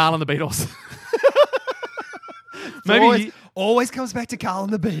Much not like a- Carl and the Beatles. Maybe always comes back to Carl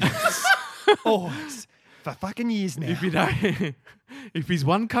and the Beatles. Always. For fucking years now. if you don't, if he's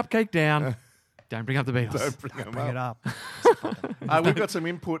one cupcake down, don't bring up the Beatles. Don't bring them Bring up. it up. We've got some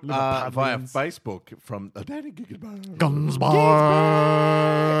input via Liverpudlians. Facebook from Danny Gigglesby.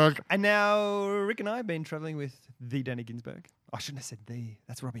 Gunsberg. And now Rick and I have been traveling with the Danny Ginsberg. I shouldn't have said the.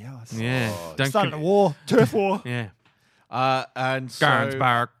 That's Robbie House. Yeah. Don't Started a war. Turf war. Yeah. And so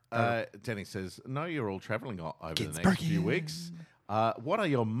Gunsberg. Danny says, "No, you're all travelling over the next Ginsberg. few weeks. What are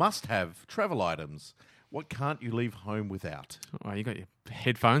your must-have travel items? What can't you leave home without?" Well, you got your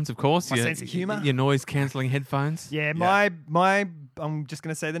headphones, of course. My your, sense of humour. Your noise-cancelling headphones. Yeah, my I'm just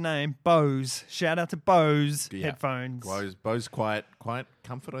going to say the name, Bose. Shout out to Bose Yeah. headphones. Bose Quiet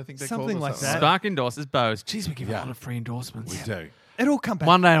Comfort, I think they call Something it. like that. Spark endorses Bose. Jeez, we give Yeah. a lot of free endorsements. We do. It'll come back.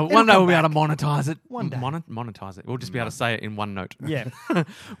 One day It'll we'll come be able to back. monetize it. One day. Monetize it. We'll just be able to say it in one note. Yeah.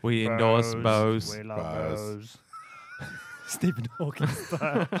 We endorse Bose. We love Bose. Bose. Stephen Hawking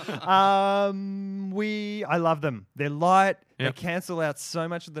style. I love them. They're light. Yep. They cancel out so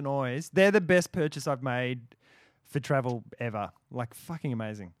much of the noise. They're the best purchase I've made for travel ever. Like fucking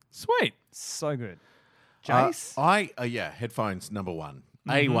amazing. Sweet. So good. Jace? Headphones number one.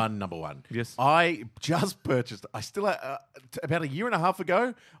 A1 number one. Yes. I just purchased. I still about a year and a half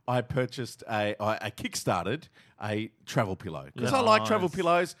ago. I purchased I kickstarted a travel pillow because I like travel Nice.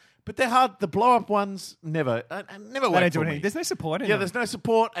 pillows, but they're hard. The blow up ones never They work don't do for me. anything. There's no support in Yeah, them. there's no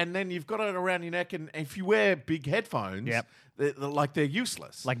support, and then you've got it around your neck, and if you wear big headphones, Yep. they're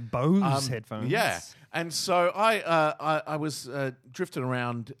useless. Like Bose headphones. Yeah, and so I was drifting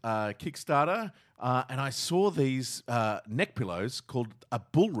around Kickstarter, and I saw these neck pillows called a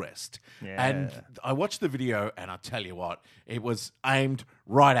bull rest. Yeah. And I watched the video, and I tell you what, it was aimed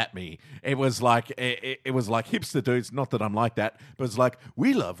right at me. It was like it was like hipster dudes. Not that I'm like that, but it's like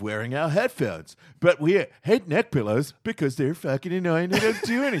we love wearing our headphones, but we're head neck pillows because they're fucking annoying. They don't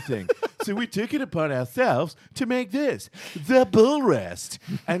do anything. So we took it upon ourselves to make this the bull rest,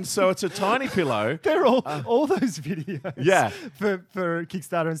 and so it's a tiny pillow. They're all those videos. Yeah. For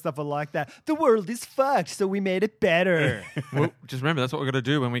Kickstarter and stuff are like that. The world is fucked, so we made it better. Well, just remember, that's what we're going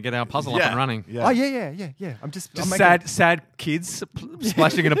to do when we get our puzzle up Yeah. and running. Yeah. Oh yeah. I'm just Sad kids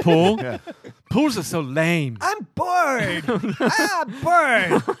splashing in a pool. Pools are so lame. I'm bored. I'm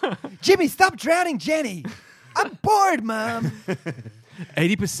bored. Jimmy, stop drowning Jenny. I'm bored, Mom.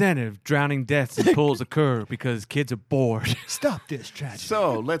 80% of drowning deaths in pools occur because kids are bored. Stop this tragedy.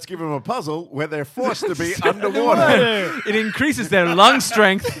 So let's give them a puzzle where they're forced to be underwater. It increases their lung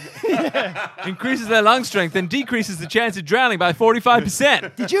strength. Increases their lung strength and decreases the chance of drowning by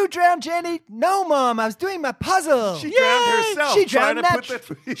 45%. Did you drown Jenny? No, Mom. I was doing my puzzle. She drowned herself. She trying drowned to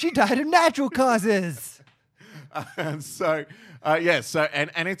put that. She died of natural causes. And so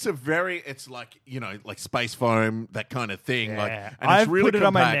and it's like, you know, like space foam, that kind of thing. Like, and it's I've really put it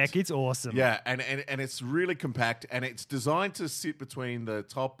on my compact. neck. It's awesome. Yeah, and it's really compact, and it's designed to sit between the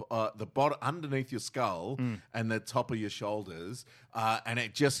top, the bottom, underneath your skull, and the top of your shoulders, and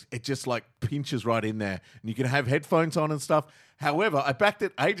it just like pinches right in there, and you can have headphones on and stuff. However, I backed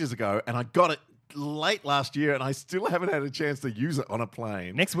it ages ago, and I got it late last year, and I still haven't had a chance to use it on a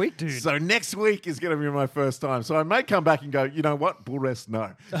plane. Next week, dude. So next week is going to be my first time. So I may come back and go, you know what, bull rest,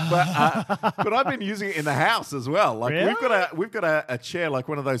 no. But I've been using it in the house as well. Like Really? we've got a chair, like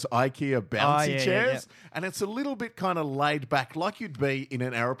one of those IKEA bouncy yeah, chairs, and it's a little bit kind of laid back, like you'd be in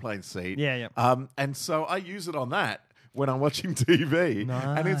an aeroplane seat. Yeah, yeah. And so I use it on that when I'm watching TV,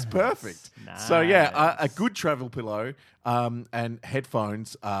 and it's perfect. So yeah, a good travel pillow and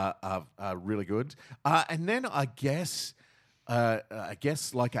headphones are really good. And then I guess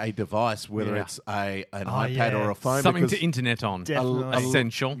like a device, whether Yeah. it's an iPad yeah. or a phone, Something because to internet on. Definitely.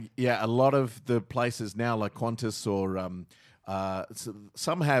 Essential. a lot of the places now, like Qantas or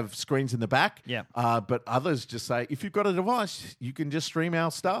some have screens in the back, Yeah. but others just say if you've got a device, you can just stream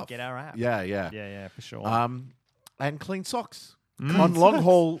our stuff. Get our app. Yeah. Yeah, for sure. And clean socks on long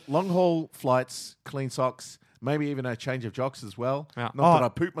haul flights. Clean socks, maybe even a change of jocks as well. Yeah. Not that I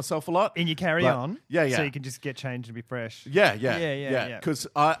poop myself a lot. In your carry but- on. Yeah. So you can just get changed and be fresh. Yeah. Because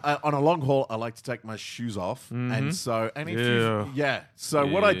I on a long haul, I like to take my shoes off, and so So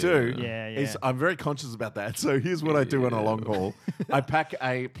what I do Yeah. is I'm very conscious about that. So here's what I do on a long haul: I pack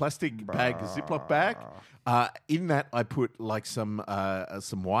a plastic bag, a Ziploc bag. In that, I put like some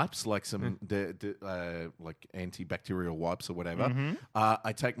wipes, like some like antibacterial wipes or whatever.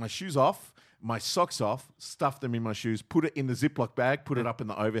 I take my shoes off, my socks off, stuff them in my shoes, put it in the Ziploc bag, put it up in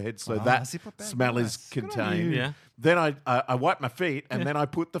the overhead so that Ziploc bag, smell nice. is Good on contained. you. Yeah. Then I wipe my feet, and then I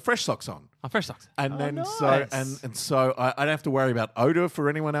put the fresh socks on. Oh, fresh socks. And then nice. so I don't have to worry about odor for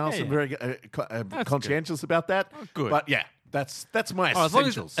anyone else. Yeah, I'm very conscientious about that. good. But yeah, that's my Oh,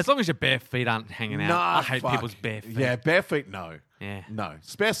 essentials. as long as your bare feet aren't hanging out. Nah, I hate fuck. people's bare feet. Yeah, bare feet, no. Yeah. No.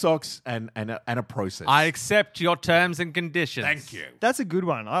 Spare socks and a process. I accept your terms and conditions. Thank you. That's a good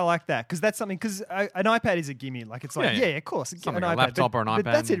one. I like that because that's something. Because an iPad is a gimme. Like it's like, Yeah, yeah, yeah. of course, Something an like a iPad, laptop or an but iPad.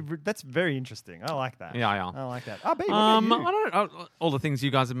 that's it. That's very interesting. I like that. Yeah. I like that. Oh, babe, I what about you? don't know. All the things you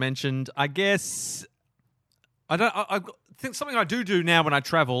guys have mentioned. I guess I think something I do now when I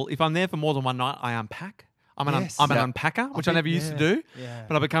travel. If I'm there for more than one night, I unpack. I'm an Yes. I'm an Yeah. unpacker, which I think- never used to do. Yeah.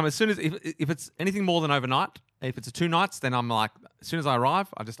 But I become as soon as if it's anything more than overnight. If it's 2 nights, then I'm like, as soon as I arrive,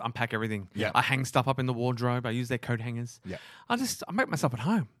 I just unpack everything. Yeah. I hang stuff up in the wardrobe. I use their coat hangers. Yeah. I make myself at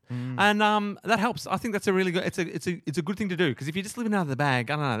home, and that helps. I think that's a really good. It's a good thing to do because if you're just living out of the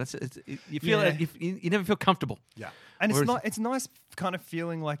bag, I don't know. You feel Yeah. you never feel comfortable. Yeah. And Whereas- it's nice kind of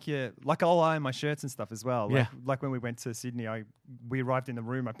feeling like I'll iron my shirts and stuff as well. Like, Yeah. like when we went to Sydney, we arrived in the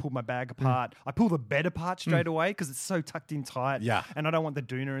room, I pulled my bag apart. I pull the bed apart straight away because it's so tucked in tight. Yeah. And I don't want the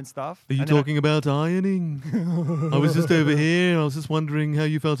doona and stuff. Are you And then talking about ironing? I was just over here. I was just wondering how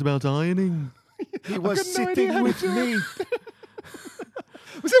you felt about ironing. He was got no idea how to with me.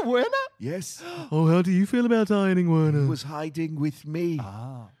 was it Werner? Yes. Oh, how do you feel about ironing, Werner? He was hiding with me.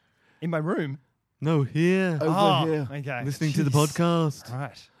 In my room? No, here. Over here. Okay. Listening to the Jeez. podcast.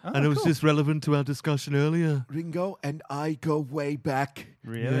 Right. Oh, And it was cool. just relevant to our discussion earlier. Ringo and I go way back.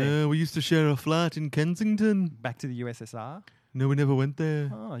 Really? Yeah, we used to share a flat in Kensington. Back to the USSR? No, we never went there.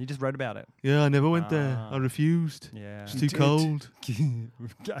 Oh, you just wrote about it. Yeah, I never went there. I refused. Yeah. It's too cold.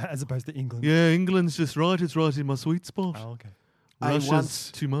 As opposed to England. Yeah, England's just right. It's right in my sweet spot. Oh, okay. I Russia's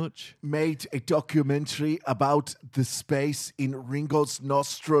once too much. made a documentary about the space in Ringo's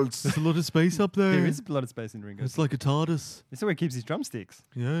nostrils. There's a lot of space up there. There is a lot of space in Ringo. It's like a TARDIS. It's where he keeps his drumsticks.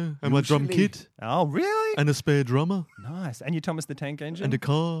 Yeah. And my drum Usually- kit. Oh, really? And a spare drummer. Nice. And your Thomas the Tank Engine? And a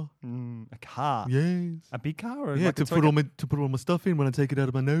car. A car. Yes. A big car? Or Yeah, like to a toy put car? all my stuff in when I take it out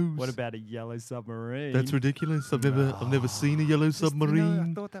of my nose. What about a yellow submarine? That's ridiculous. I've never seen a yellow Just, you know,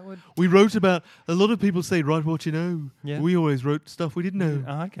 submarine. I thought that would... We wrote about a lot of people say write what you know. Yeah. We always wrote stuff we didn't know.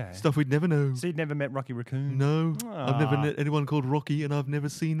 Oh, okay. Stuff we'd never know. So you'd never met Rocky Raccoon? No. I've never Ah. met anyone called Rocky and I've never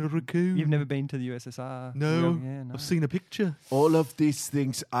seen a raccoon. You've never been to the USSR? No. Yeah, no. I've seen a picture. All of these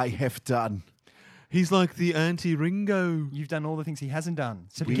things I have done. He's like the anti-Ringo. You've done all the things he hasn't done.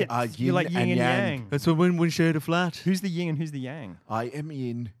 So We are you're like yin yin and and yang. yang. That's when we shared a flat. Who's the yin and who's the yang? I am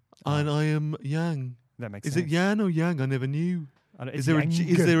in. And I am Yang. That makes Is sense. it Yan or Yang? I never knew. I don't- Is it's there a G?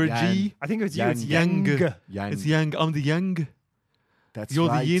 yang. Is there a Yang. G? I think it was you. Yang. It's yang. Yang. It's Yang. I'm the Yang. That's You're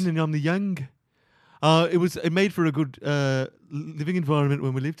right. the Yin and I'm the Yang. It made for a good living environment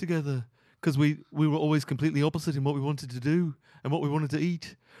when we lived together because we were always completely opposite in what we wanted to do and what we wanted to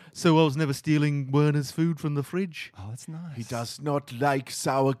eat. So I was never stealing Werner's food from the fridge. Oh, that's nice. He does not like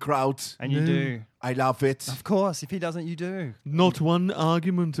sauerkraut. And you No. do. I love it. Of course. If he doesn't, you do. Not one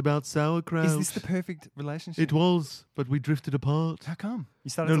argument about sauerkraut. Is this the perfect relationship? It was, but we drifted apart. How come?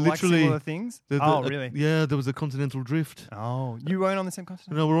 You started No, to like literally. similar things? Really? Yeah, there was a continental drift. Oh, you weren't on the same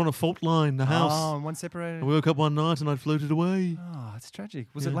continent? No, we're on a fault line, the house. Oh, and one separated? I woke up one night and I'd floated away. Oh, it's tragic.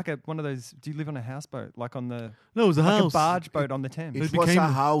 Was it Yeah. like one of those, do you live on a houseboat? Like on the, No, it was a like house. a barge boat on the Thames? It It was became-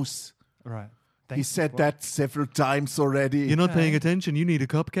 a house. Right. He Thanks. said Well, that several times already. You're not paying Okay. attention. You need a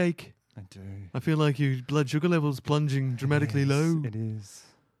cupcake. I do. I feel like your blood sugar levels plunging dramatically Yes, low. It is.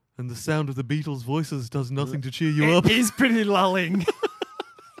 And the sound of the Beatles' voices does nothing to cheer you up. It is pretty lulling.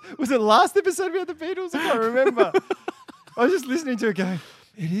 Was it last episode we had the Beatles? I can't remember. I was just listening to it going,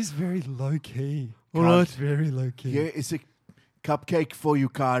 it is very low key. All right. Very low key. Here is a cupcake for you,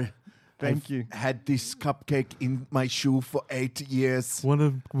 Carl. Thank I've you. Had this cupcake in my shoe for 8 years. One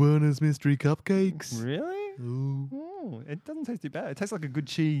of Werner's mystery cupcakes. Really? Ooh. Oh, it doesn't taste too bad. It tastes like a good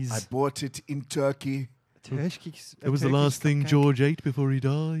cheese. I bought it in Turkey. It was the last thing George ate before he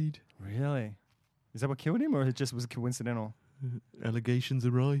died. Really? Is that what killed him, or it just was coincidental? Allegations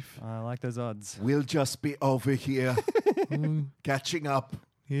are rife. I like those odds. We'll just be over here Oh, catching up.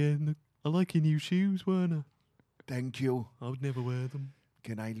 yeah, look, I like your new shoes, Werner. Thank you. I would never wear them.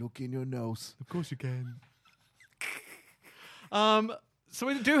 Can I look in your nose? Of course you can. So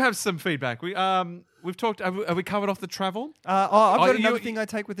we do have some feedback. We've talked. Have we covered off the travel? I've Oh, got you- another thing I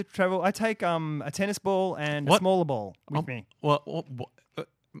take with the travel. I take a tennis ball and a What? smaller ball with me. Well,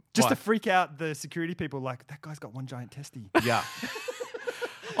 Just why? to freak out the security people, like, that guy's got one giant testy. Yeah.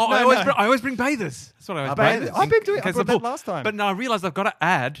 Oh, No, I always bring bathers. That's what I always bring. bathers. I've been doing it. I Because brought the that pool. last time. But no, I realised I've got to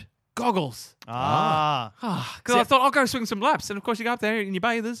add goggles. Because I thought I'll go swing some laps, and of course you go up there in your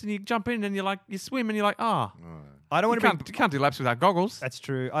bathers and you jump in and you swim and you're like, I don't you want to bring. can't do laps without goggles. That's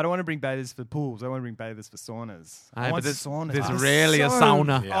true. I don't want to bring bathers for pools. I want to bring bathers for saunas. I Aye, want but there's- saunas. there's They're rarely a so-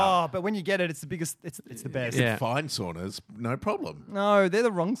 sauna. Yeah. Oh, but when you get it, it's the biggest. It's the best. Yeah. Fine saunas, no problem. No, they're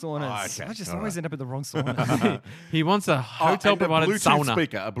the wrong saunas. Oh, okay. I just All always right. end up at the wrong sauna. He wants a hotel and provided a Bluetooth sauna.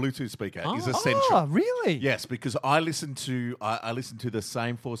 speaker. A Bluetooth speaker is Oh, essential. really? Yes, because I listen to the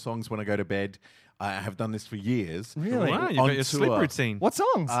same 4 songs when I go to bed. I have done this for years. Really? Wow, you've On got your sleep tour. routine. What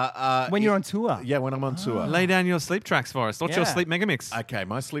songs? when it- you're on tour. Yeah, when I'm on tour. Lay down your sleep tracks for us. What's your Yeah. sleep mega mix? Okay,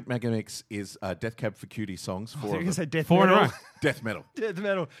 my sleep mega mix is Death Cab for Cutie songs. I 4 thought you were of gonna say them. death 4 in a metal. row. Death metal. Death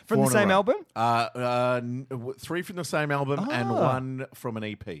metal from 4 the in a same row. album. 3 from the same album and Ah. 1 from an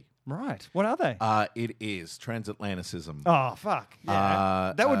EP. Right. What are they? It is Transatlanticism, Oh fuck!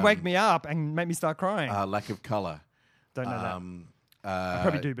 Yeah, that would wake me up and make me start crying. Lack of Color. Don't know that. I Uh,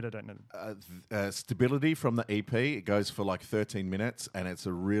 probably do, but I don't know. Stability from the EP. It goes for like 13 minutes, and it's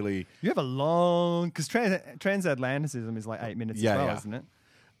a really You have a long because transatlanticism is like 8 minutes Yeah, as well, yeah. isn't it?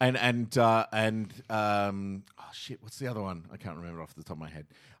 oh shit, what's the other one? I can't remember off the top of my head.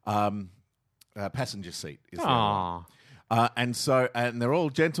 Passenger Seat is the other one. Aw. And they're all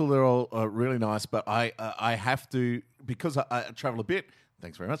gentle. They're all really nice. But I have to, because I travel a bit.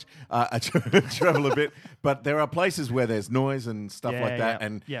 Thanks very much. I travel a bit, but there are places where there's noise and stuff Yeah, like that, yeah,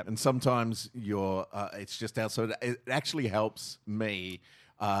 and yep. and sometimes it's just out. So it actually helps me.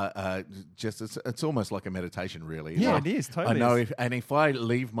 It's almost like a meditation, really. Yeah, Like, it is, totally I know is. if I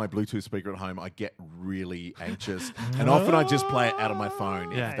leave my Bluetooth speaker at home, I get really anxious, and often I just play it out of my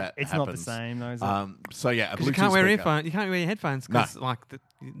phone. Yeah. If that It's happens. not the same, though, is it? So yeah, a Because Bluetooth you can't wear speaker. earphones. You can't wear your headphones because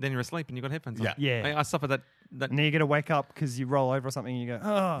then you're asleep and you've got headphones on. Yeah. Yeah. I suffer that that And then you're going to wake up because you roll over or something and you go,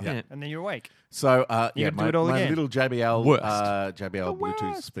 oh, Yeah. and then you're awake. So You yeah, gotta do it all my again. little JBL Worst. JBL Bluetooth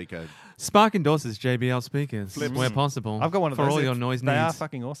worst. speaker. Spark endorses JBL speakers where possible. I've got one of for those. all your noise They are needs.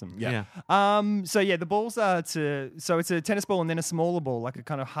 fucking awesome. Yeah. So yeah, the balls are so it's a tennis ball and then a smaller ball, like a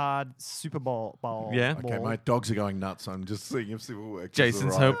kind of hard Super Bowl ball. Yeah. Okay, ball. my dogs are going nuts. I'm just seeing if Civil works.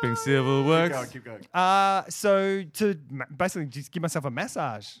 Jason's All right. hoping Silver works. Keep going. So to basically just give myself a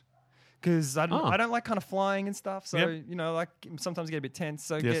massage. Because I don't like kind of flying and stuff, so Yep. you know, like sometimes get a bit tense.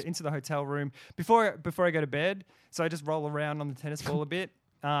 So Yes. get into the hotel room before I go to bed. So I just roll around on the tennis ball a bit,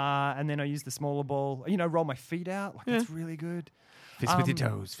 and then I use the smaller ball. You know, roll my feet out. Like that's really good. Fist with your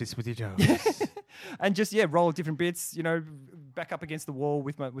toes. Fist with your toes. And just roll different bits. You know, back up against the wall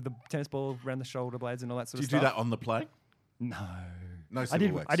with the tennis ball around the shoulder blades and all that sort Do you of do stuff. that on the plane? No. No I Civil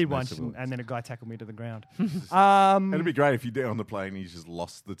did. works. I did No once, Civil and works. then a guy tackled me to the ground. It'd be great if you did on the plane and you just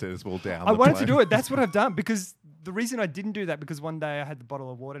lost the tennis ball down. I the wanted to plane. do it. That's what I've done because the reason I didn't do that because one day I had the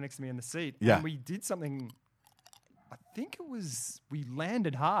bottle of water next to me in the seat. Yeah. And we did something. I think it was we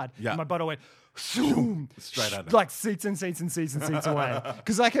landed hard. Yeah. And my bottle went zoom, Straight under. like seats and seats and seats and seats away.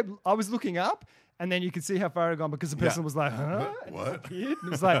 Because I was looking up. And then you could see how far it had gone because the person was like, huh? And What? it disappeared. And it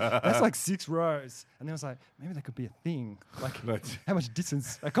was like, that's like 6 rows. And then I was like, maybe that could be a thing. Like, Right. how much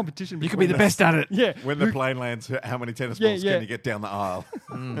distance, a competition. You could be the between us. best at it. Yeah. When the plane lands, how many tennis Yeah, balls yeah. can you get down the aisle?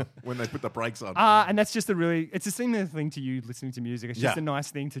 When they put the brakes on. And that's just it's a similar thing to you listening to music. It's just Yeah. a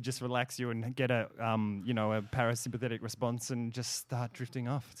nice thing to just relax you and get a parasympathetic response and just start drifting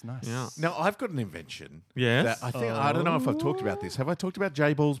off. It's nice. Yeah. Now, I've got an invention. Yes? that I don't know if I've talked about this. Have I talked about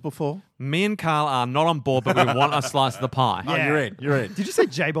J-balls before? Me and Carl are not on board, but we want a slice of the pie. Oh, Yeah. you're in. You're in. Did you say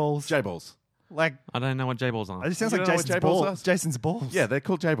J-balls? J-balls. Like, I don't know what J-balls are. it just sounds You like don't know what Jason's J-balls balls. are? Jason's balls. Yeah, they're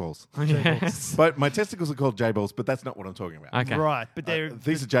called J-balls. Yes. But my testicles are called J-balls, but that's not what I'm talking about. Okay. Right. But they're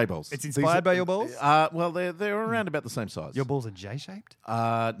These are J-balls. It's These inspired are- by your balls? Well, they're around about the same size. your balls are J-shaped?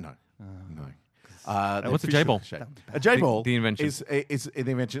 No. No. They're What's a fish J-ball? shape. A J-ball The invention. is an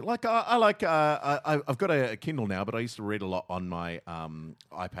invention. Like I've got a Kindle now, but I used to read a lot on my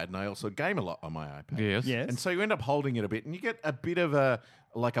iPad, and I also game a lot on my iPad. Yes. Yes. And so you end up holding it a bit, and you get a bit of a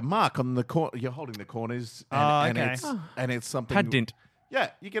mark on the corner. You're holding the corners, and, okay. and it's something. Pad dint.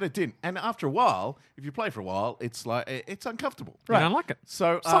 Yeah, you get a dint, and after a while, if you play for a while, it's like it's uncomfortable. You don't like it.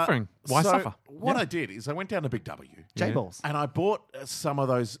 So Suffering. Why so suffer? What I did is I went down to Big W. J-balls. And I bought some of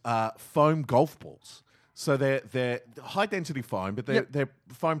those foam golf balls. So they're high density foam, but they're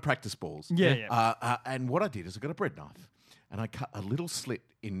foam practice balls. Yeah, yeah. And what I did is I got a bread knife and I cut a little slit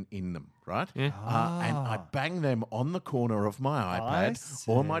in them, right? Yeah. And I bang them on the corner of my iPad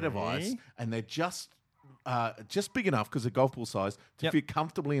or my device, see. and they're just big enough because they're golf ball size to Yep. fit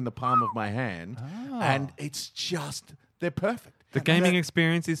comfortably in the palm of my hand, and they're perfect. The gaming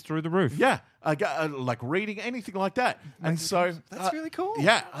experience is through the roof. Yeah, like reading anything like that, and so That's really cool.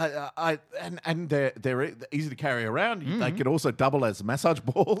 Yeah, and they're easy to carry around. They can also double as massage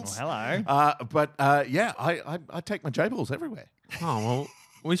balls. Oh, hello. I take my J balls everywhere, Oh, well,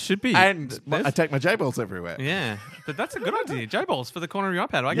 we should be. and There's- I take my J balls everywhere. Yeah. But that's a good idea. J-balls for the corner of your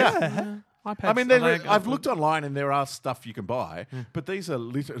iPad, I Yeah. guess. iPads, I mean, I've looked on. online and there are stuff you can buy, but these are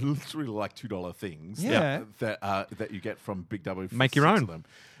literally like $2 things Yeah. that you get from Big W. for Make your 6 own. of them.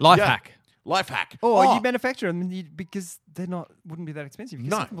 Life Yeah. hack. Life hack. Or you manufacture them because wouldn't be that expensive. You can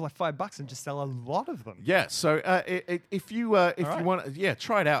No. sell them for like $5 and just sell a lot of them. Yeah, so if you right. want,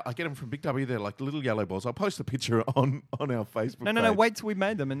 try it out. I get them from Big W. They're like little yellow balls. I'll post a picture on our Facebook. No. page. Wait till we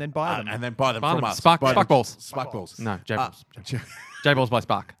made them and then buy them. and then buy them Buy from them. us. Spark Buy them. balls. Spark balls. No, J-balls. J J-balls by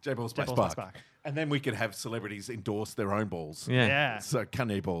Spark. balls by J-balls by Spark. Spark. And then we could have celebrities endorse their own balls. Yeah. Yeah. So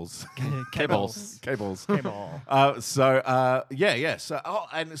Kanye balls. K-balls. K-balls. K-ball. So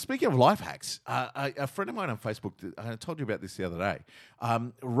and speaking of life hacks, a friend of mine on Facebook, I told you about this the other day,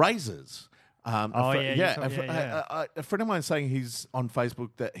 razors. A friend of mine saying he's on Facebook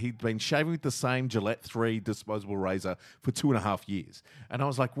that he'd been shaving with the same Gillette 3 disposable razor for 2.5 years. And I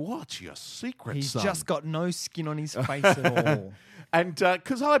was like, what's your secret, He's son? just got no skin on his face at all. And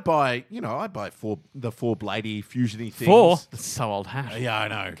because I buy the 4 bladey fusiony things. 4? That's so old hat. Yeah, I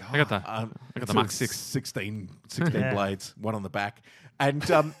know. I got the Mark 6. 16 Yeah. blades, one on the back. And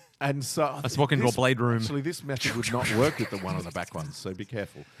so Let's walk into a blade room. Actually, this method would not work with the one on the back ones, so be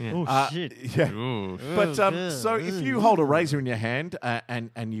careful. Yeah. Oh, shit. Yeah. Ooh. But so if you hold a razor in your hand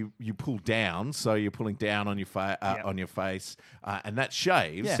and you pull down, so you're pulling down on your on your face, and that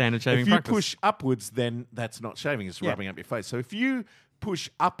shaves. Yeah. Standard shaving If you practice. push upwards, then that's not shaving; it's Yeah. rubbing up your face. So if you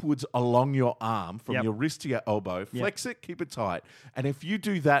push upwards along your arm from Yep. your wrist to your elbow, flex it, keep it tight, and if you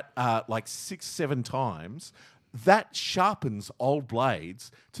do that like 6-7 times. that sharpens old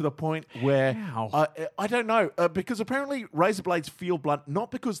blades to the point where How? I don't know, because apparently razor blades feel blunt,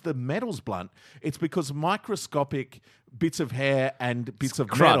 not because the metal's blunt, it's because microscopic bits of hair and bits of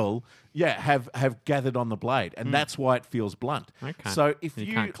crud. metal have gathered on the blade, and that's why it feels blunt. Okay. So if You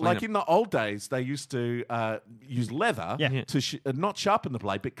you can't clean like it. in the old days, they used to use leather Yeah. to not sharpen the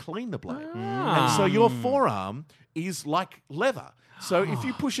blade, but clean the blade. Ah. And so your forearm is like leather. So if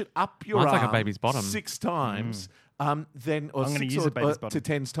you push it up your Mine's arm like a baby's bottom. 6 times, then or I'm gonna 6 use or, a baby's to bottom.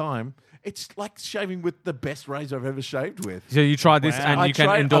 10's time, it's like shaving with the best razor I've ever shaved with. So you tried this Wow. and I you can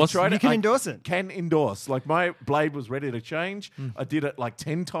tried- I've endorse. tried You it. can I endorse it. Can endorse. Like my blade was ready to change. I did it like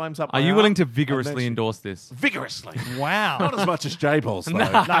 10 times up. Are my you willing arm, to and vigorously then- endorse this? Vigorously. Wow. Not as much as J-Balls though.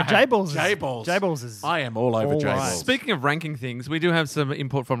 No, J-Balls. J-Balls. J-Balls is. I am all over All J-Balls. right. Speaking of ranking things, we do have some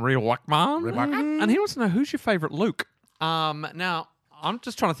input from Ria Wackman. And he wants to know, who's your favourite Luke? Now, I'm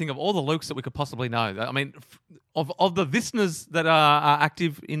just trying to think of all the Lukes that we could possibly know. I mean, of the listeners that are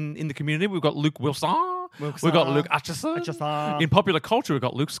active in the community, we've got Luke Wilson. We've got Luke Atchison. Atchison. In popular culture, we've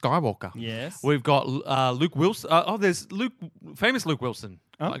got Luke Skywalker. Yes. We've got Luke Wilson. There's famous Luke Wilson.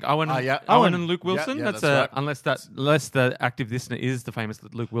 Like Owen, yeah. Owen and Luke Wilson. Yeah, that's that's right. unless the active listener is the famous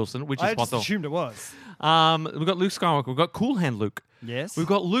Luke Wilson, which I is just possible. assumed it was. We've got Luke Skywalker. We've got Cool Hand Luke. Yes. We've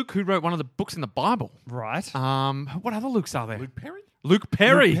got Luke, who wrote one of the books in the Bible. Right. What other Lukes are there? Luke Perry? Luke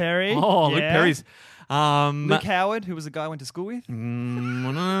Perry. Luke Perry, Oh, Luke yeah. Perry's. Luke Howard, who was a guy I went to school with.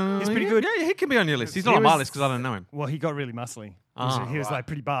 He's pretty good. Yeah, he can be on your list. He's not He on my was- list because I don't know him. Well, he got really muscly. He was like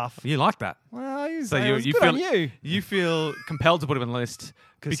pretty buff. You like that? Well, he was, So it you was you good feel on you. feel compelled to put him on the list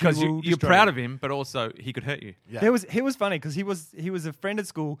 'Cause because he will you're destroy proud you. of him, but also he could hurt you. Yeah. He was funny because he was a friend at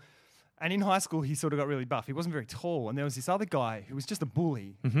school, and in high school he sort of got really buff. He wasn't very tall, and there was this other guy who was just a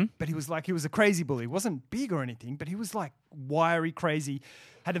bully, but he was a crazy bully. He wasn't big or anything, but he was like wiry, crazy,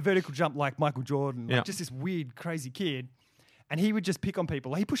 had a vertical jump like Michael Jordan, like Yeah. just this weird, crazy kid. And he would just pick on people.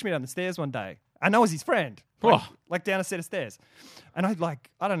 Like, he pushed me down the stairs one day, and I was his friend, like down a set of stairs. And I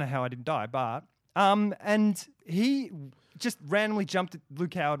don't know how I didn't die, but and he just randomly jumped at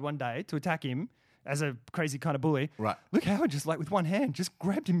Luke Howard one day to attack him as a crazy kind of bully. Right. Luke Howard just with one hand just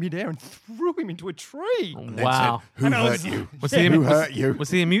grabbed him midair and threw him into a tree. Wow. Who And I hurt was- you? Was he a, Who was, hurt you? was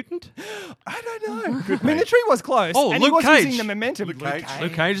he a mutant? I don't know. I mean, the tree was close. Oh, and Luke he was Cage. using the momentum. Luke Cage.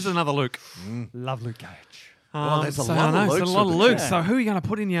 Luke Cage is another Luke. Love Luke Cage. Well, there's a so lot I of know, Lukes there's a lot of with Lukes. it. So who are you going to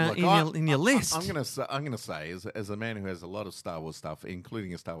put in your Look, in your list? I'm gonna say as a man who has a lot of Star Wars stuff,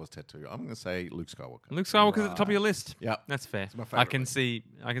 including a Star Wars tattoo, I'm gonna say Luke Skywalker. Luke Skywalker's at the top of your list. Yeah. That's fair. my I favourite can Luke. see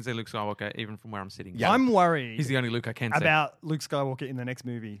Luke Skywalker even from where I'm sitting. Yeah. I'm worried He's the only Luke I can see. about Luke Skywalker in the next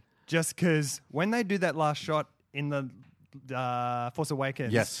movie. Just because when they do that last shot in the Force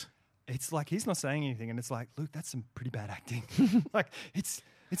Awakens, Yes. it's like he's not saying anything, and it's like, Luke, that's some pretty bad acting. like it's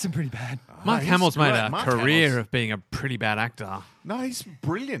some pretty bad. Mark he's Hamill's made great. a Mark career Hamill's- of being a pretty bad actor. No, he's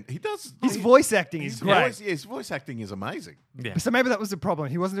brilliant. He does His voice acting is his great. voice, his voice acting is amazing. Yeah. So maybe that was the problem.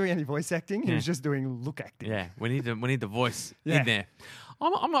 He wasn't doing any voice acting. He Yeah. was just doing look acting. Yeah, we need the voice Yeah. in there.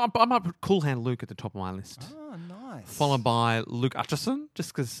 I might put Cool Hand Luke at the top of my list, Oh, nice. followed by Luke Atchison,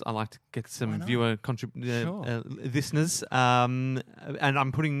 just because I like to get some viewer Sure. listeners. And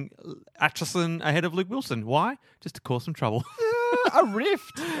I'm putting Atchison ahead of Luke Wilson. Why? Just to cause some trouble. a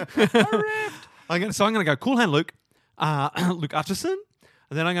rift. I'm going to go Cool Hand Luke, Luke Atchison,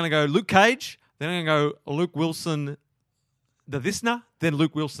 and then I'm going to go Luke Cage. Then I'm going to go Luke Wilson, the listener. Then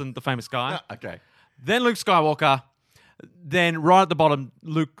Luke Wilson, the famous guy. Okay. Then Luke Skywalker. Then right at the bottom,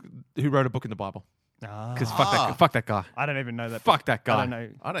 Luke, who wrote a book in the Bible. Because fuck that guy. I don't even know that. Fuck that guy. I don't know.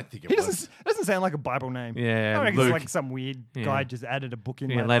 I don't think it He was. doesn't sound like a Bible name. Yeah, I reckon Luke. it's like some weird Yeah. guy just added a book in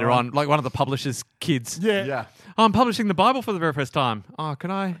Yeah, later on, like one of the publisher's kids. Yeah. Yeah. Oh, I'm publishing the Bible for the very first time. Oh, can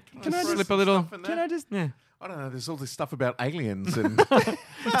I slip a little? Can I just? Yeah. I don't know. There's all this stuff about aliens and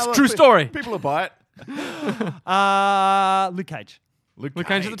It's a true story. People will buy it. Luke Cage. Luke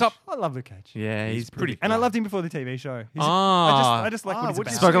Cage at the top. I love Luke Cage. Yeah, he's pretty. And I loved him before the TV show. Ah. I just like what he's what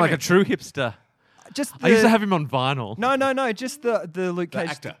do you about. Spoken like a true hipster. Just I used the- to have him on vinyl. No. Just the Luke The Cage.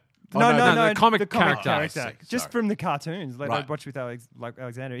 actor. No, Oh, no, the comic character. Sorry. Just from the cartoons, like I Right. watched with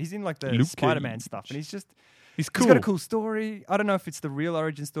Alexander. He's in like the Luke Spider-Man Cage. stuff, and he's Cool. got a cool story. I don't know if it's the real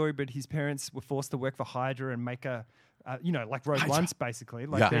origin story, but his parents were forced to work for Hydra and make a, like Rogue One's basically.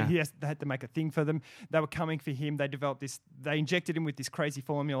 Like Yeah. they had to make a thing for them. They were coming for him. They developed this. They injected him with this crazy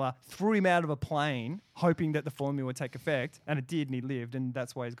formula, threw him out of a plane, hoping that the formula would take effect, and it did, and he lived, and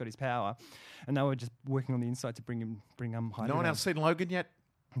that's why he's got his power. And they were just working on the inside to bring Hydra. No one down. else seen Logan yet?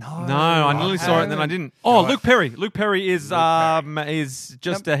 No, I nearly saw it and then I didn't. Oh, Luke Perry. Luke Perry is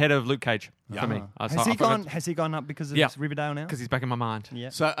just ahead of Luke Cage for me. Has he gone up because of Riverdale now? Because he's back in my mind. Yeah.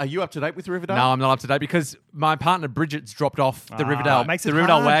 So are you up to date with Riverdale? No, I'm not up to date because my partner Bridget's dropped off the Riverdale, makes it the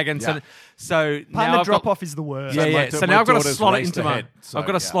Riverdale hard. wagon. Yeah. So now Partner I've drop got, off is the worst. Yeah, my yeah. So now I've got to daughter's slot it raced into ahead, so, I've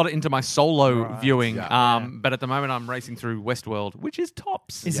got to yeah. slot it into my solo viewing. Yeah. But at the moment, I'm racing through Westworld, which is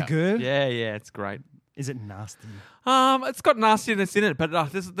tops. Is it good? Yeah, it's great. Is it nasty? It's got nastiness in it, but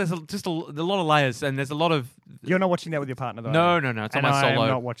there's just a lot of layers, and there's a lot of You're not watching that with your partner, though. no. It's on And my solo. I'm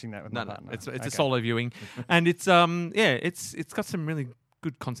not watching that with my No, partner. it's Okay. a solo viewing, and it's it's got some really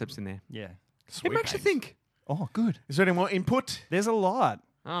good concepts in there. Yeah. Sweet It makes you bakes. think. Oh, good. Is there any more input? There's a lot.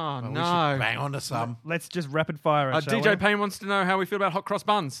 Oh We should no. bang on to some. Let's just rapid fire it. shall DJ we? Payne wants to know how we feel about hot cross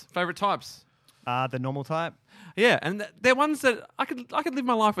buns. Favorite types. The normal type. Yeah, and they're ones that I could live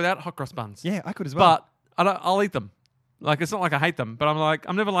my life without hot cross buns. Yeah, I could as well. But I'll eat them. Like, it's not like I hate them, but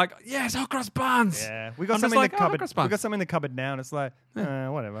I'm never like, yes, hot cross buns. Yeah, we got I'm some just in like, the oh, hot cupboard. cross We buns. got some in the cupboard now, and it's like,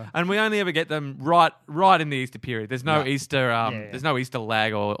 whatever. And we only ever get them right in the Easter period. There's no Easter Yeah. there's no Easter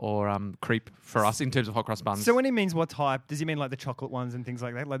lag or creep for us in terms of hot cross buns. So when he means what type, does he mean like the chocolate ones and things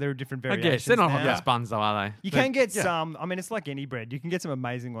like that? Like there are different I variations. guess they're not hot now. cross buns though, are they? You can get some. I mean, it's like any bread. You can get some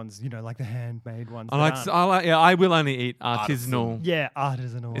amazing ones. Like the handmade ones. I will only eat artisanal. Yeah,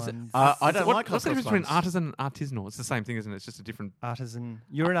 artisanal Is it- ones. I don't like What's the hot difference cross between buns. artisan and artisanal? It's the same thing, isn't it? It's just a different Artisan.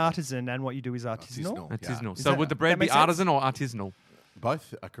 You're an artisan, and what you do is artisanal. Artisanal. Yeah. artisanal. Is So that- would the that bread be makes sense? artisan or artisanal?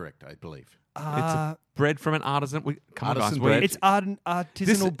 Both are correct, I believe. It's a bread from an artisan. Come on, guys. Artisan bread. It's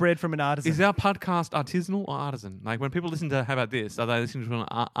artisanal bread from an artisan. Is our podcast artisanal or artisan? Like when people listen to How About This, are they listening to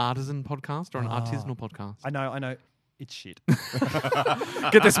an artisan podcast or an artisanal podcast? I know. It's shit.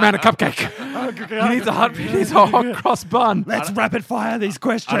 Get this man a cupcake. He needs a hot cross bun. Let's rapid fire these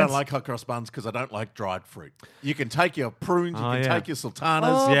questions. I don't like hot cross buns because I don't like dried fruit. You can take your prunes, you Oh, can yeah. take your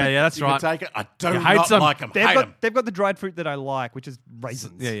sultanas. Yeah, that's you right. can take it. I do You hate not them. like them. They've Hate got them. they've got the dried fruit that I like, which is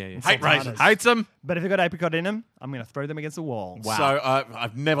raisins. Yeah. Hate Sultanas. raisins. Hates them. But if they've got apricot in them, I'm going to throw them against the wall. Wow. So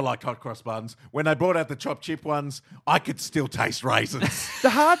I've never liked hot cross buns. When they brought out the chopped chip ones, I could still taste raisins.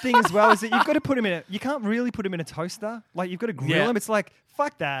 The hard thing as well is that you've got to put them in you can't really put them in a toaster. Like you've got to grill Yeah. them. It's like,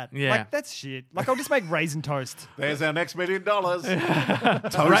 fuck that. Yeah. Like that's shit. Like I'll just make raisin toast. There's our next $1 million.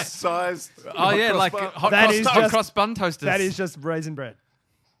 Toast-sized. Oh yeah, like That is hot just- cross bun toasters. That is just raisin bread.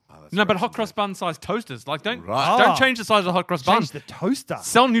 no, but hot cross bun size toasters. Like don't Right. change the size of the hot cross bun. Change the toaster.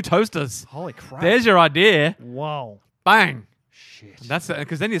 Sell new toasters. Holy crap. There's your idea. Whoa. Bang. Shit. That's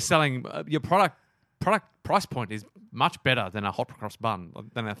because then you're selling your product price point is much better than a hot cross bun,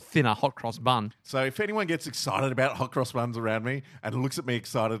 than a thinner hot cross bun. So if anyone gets excited about hot cross buns around me and looks at me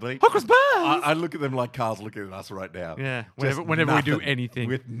excitedly, Hot cross buns. I look at them like Carl's looking at us right now. Yeah, Just whenever we do nothing. anything.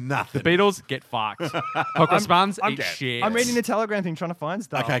 With nothing. The Beatles get fucked. Hot cross buns eat shit. I'm reading the Telegram thing trying to find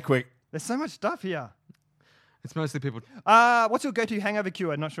stuff. Okay, quick. There's so much stuff here. It's mostly people. What's your go-to hangover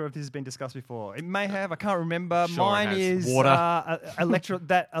cure? I'm not sure if this has been discussed before. It may have. I can't remember. Sure it Mine has. is Water. a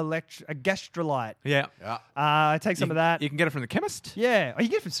gastrolite. Yeah. Yeah. Take some of that. You can get it from the chemist. Yeah. Oh, you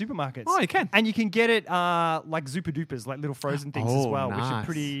get it from supermarkets. Oh, you can. And you can get it like Zupa Dupas, like little frozen things as Oh, well, which are nice.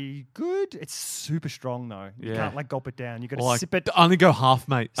 pretty good. It's super strong though. You Yeah. can't like gulp it down. You got to Or like, sip it. only go half,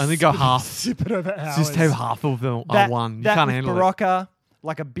 mate. Only go half. Sip it over hours. Just have half of the one. You that can't with handle it. Barocca,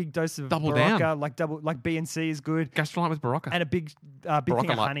 like a big dose of Double Barocca, down. like B and C is good, Gastrolite with Barocca. and a big thing of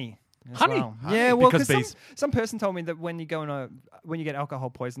Barocca light. honey. as Honey? well. Honey, Yeah, well, because because bees. some person told me that when you get alcohol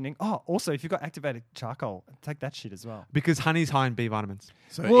poisoning, also if you've got activated charcoal, take that shit as well. Because honey's high in B vitamins.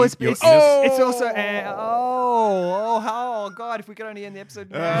 So Well, eat your it's also god, if we could only end the episode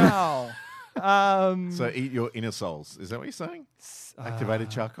now. So eat your inner souls. Is that what you're saying? Activated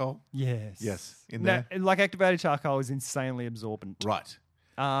charcoal? Yes, Yes. In No, there? like activated charcoal is insanely absorbent. Right.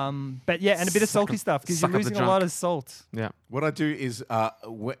 But yeah, and a bit of salty stuff because you're suck up the losing a lot junk. of salt. Yeah. What I do is,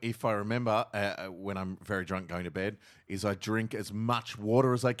 if I remember when I'm very drunk going to bed, is I drink as much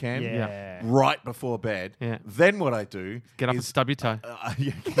water as I can Yeah. right before bed. Yeah. Then what I do Get up and is stub your toe.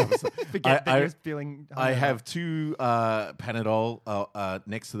 yeah, get up and stub. Forget that you're feeling. I hungover. have 2 Panadol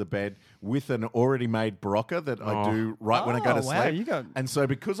next to the bed with an already made Barocca that I do right when I go to Oh, wow, sleep. you got- And so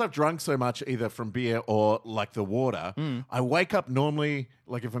because I've drunk so much either from beer or like the water, I wake up normally,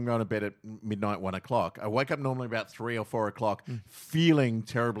 like if I'm going to bed at midnight, 1 o'clock, I wake up normally about 3 or 4 o'clock feeling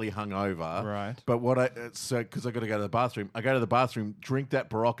terribly hungover. Right. But what because I got to go to the bathroom, I go to the bathroom, drink that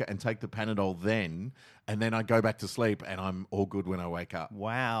Barocca and take the Panadol then, and then I go back to sleep and I'm all good when I wake up.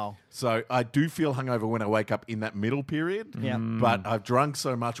 Wow. So I do feel hungover when I wake up in that middle period. Yeah. But I've drunk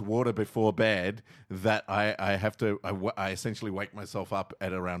so much water before bed that I have to. I essentially wake myself up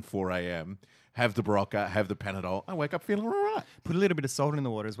at around 4 a.m. have the Berocca, have the Panadol. I wake up feeling all right. Put a little bit of salt in the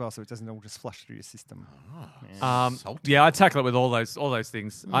water as well, so it doesn't all just flush through your system. Salty. Yeah, I tackle it with all those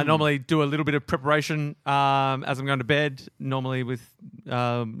things. I normally do a little bit of preparation as I'm going to bed. Normally with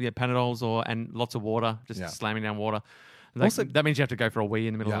Panadols and lots of water, just slamming down water. Also- That means you have to go for a wee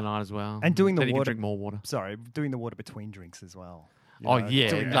in the middle of the night as well. And doing the then you can water- drink more water. Sorry, doing the water between drinks as well. You Oh know, yeah,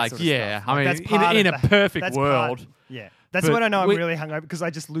 doing that like sort of yeah. stuff. I mean, that's part in of a the- perfect that's world. part- yeah, that's But when I know I'm we- really hungover because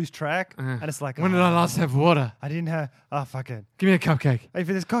I just lose track, and it's like, When did I last have water? I didn't have. Oh fuck it! Give me a cupcake. Hey,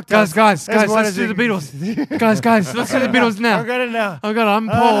 for this cocktail, Guys, let's do the Beatles. guys, let's do the Beatles now. I got it now. I got it. I'm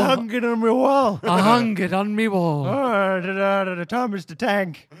I Paul. hung it on my wall. I hung it on me wall. Oh, the Thomas the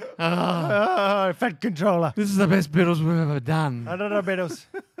Tank. Oh, fat controller. This is the best Beatles we've ever done. I don't know, Beatles.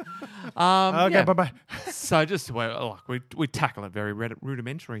 Okay, Okay, bye-bye. So just we tackle it very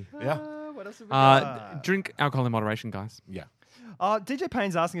rudimentary. Yeah. What else have we got? Drink alcohol in moderation, guys. Yeah. DJ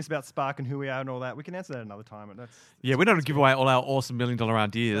Payne's asking us about Spark and who we are and all that. We can answer that another time. Yeah, we don't give away all our awesome $1 million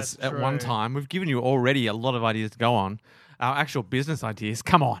ideas That's at one true. time. We've given you already a lot of ideas to go on. Our actual business ideas.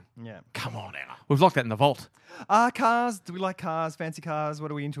 Come on. Yeah. Come on now. We've locked that in the vault. Cars. Do we like cars? Fancy cars?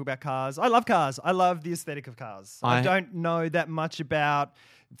 What are we into about cars? I love cars. I love the aesthetic of cars. I don't know that much about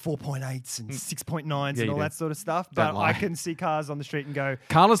 4.8s and 6.9s Yeah, and you all do. that sort of stuff, Don't but lie. I can see cars on the street and go,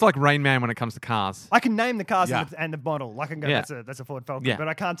 Carla's like Rain Man when it comes to cars. I can name the cars Yeah. and the model. Like I can go, Yeah. that's a Ford Falcon, Yeah. but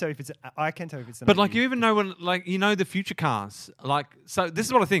I can't tell if it's. I can tell if it's. An But like 80. you even know when like you know the future cars. Like so this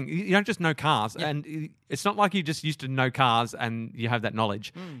is what I think. You don't just know cars and it's not like you just used to know cars and you have that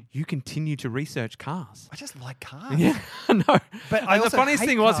knowledge. You continue to research cars. I just like cars. Yeah, I know. But I and the also funniest hate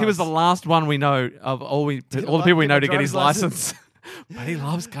thing was he was the cars. last one we know of all the like people we get know my to get his driver's license. But he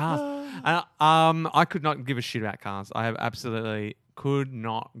loves cars. I could not give a shit about cars. I have absolutely could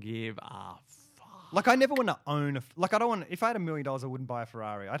not give a fuck. Like I never want to own a. Like I don't want. If I had $1 million, I wouldn't buy a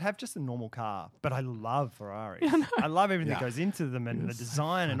Ferrari. I'd have just a normal car. But I love Ferraris. I love everything that goes into them and the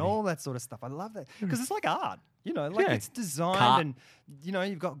design and all that sort of stuff. I love that because it's like art. You know, like Yeah. it's designed Cart. and you know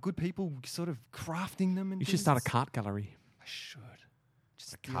you've got good people sort of crafting them. And You should things. start a cart gallery. I should.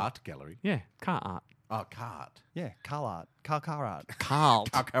 Just Cart gallery. Yeah, car art. Oh, cart. Yeah, car art. Car art. Cart.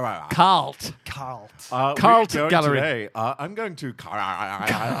 Okay, right. Cart. Cart. Cart we're going gallery. Today, I'm going to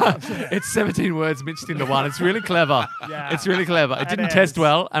It's 17 words mixed into one. It's really clever. Yeah. It's really clever. It It didn't is. test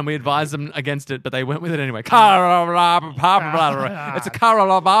well, and we advised them against it, but they went with it anyway. It's a car gallery.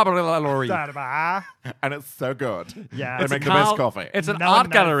 and it's so good. Yeah. They It's a make the best coffee. It's an No one art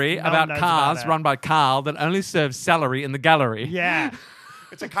knows- gallery no one about knows cars about it. run by Carl that only serves salary in the gallery. Yeah.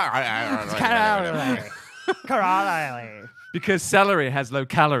 It's a car. Car Because salary has low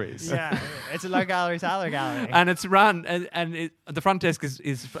calories. Yeah. It's a low calorie salary gallery. And it's run, the front desk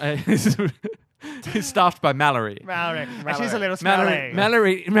is staffed by Mallory. Mallory. And she's a little smelly.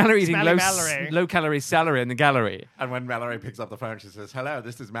 Mallory eating Smelly Mallory. low calorie salary in the gallery. And when Mallory picks up the phone, she says, "Hello,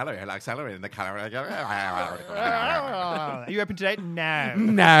 this is Mallory. I like celery in the color." Are you open today? No.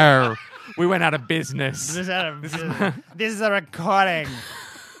 No, we went out of business. This is a recording.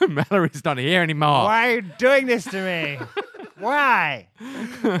 Mallory's not here anymore. Why are you doing this to me? Why?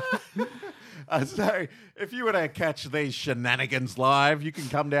 So, if you were to catch these shenanigans live, you can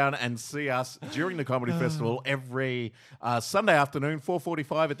come down and see us during the Comedy Festival every Sunday afternoon,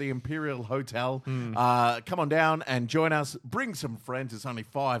 4:45 at the Imperial Hotel. Come on down and join us. Bring some friends. It's only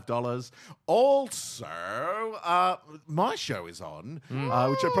 $5. Also, my show is on,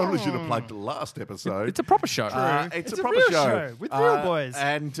 which I probably should have plugged last episode. It's a proper show. It's It's a a proper real show show with real boys.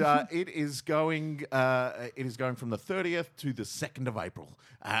 and it is going. It is going from the 30th to the 2nd of April.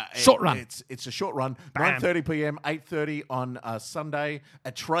 Short run. It's a short run. Bam. 9:30 p.m., 8:30 on Sunday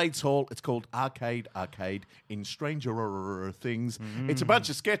at Trades Hall. It's called Arcade in Stranger Things. It's a bunch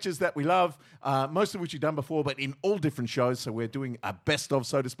of sketches that we love, most of which you've done before, but in all different shows. So we're doing a best of,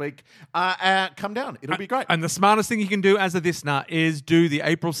 so to speak. Come down. It'll be great. And the smartest thing you can do as a listener is do the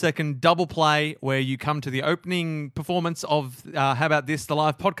April 2nd double play where you come to the opening performance of How About This, the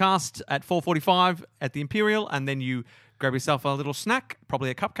live podcast at 4:45 at the Imperial, and then you grab yourself a little snack,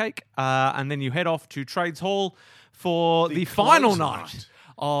 probably a cupcake, and then you head off to Trades Hall for the final close night night.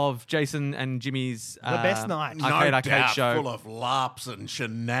 of Jason and Jimmy's best night. arcade doubt, show. full of larps and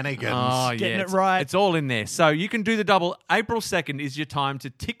shenanigans. Oh, Getting it it's, right. It's all in there. So you can do the double. April 2nd is your time to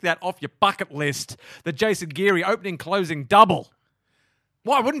tick that off your bucket list. The Jason Geary opening closing double.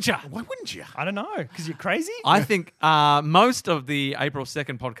 Why wouldn't you? Why wouldn't you? I don't know. Because you're crazy? I think most of the April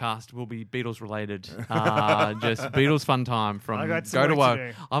 2nd podcast will be Beatles related. Just Beatles fun time from I got some Go to work Woke.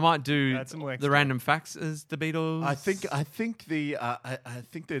 to do. I might do Got some work to the do. random facts as the Beatles. I think the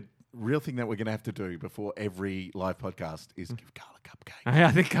real thing that we're going to have to do before every live podcast is give Carl a cupcake.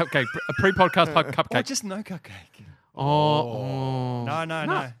 I think cupcake, a pre-podcast Or cupcake. just no cupcake. No.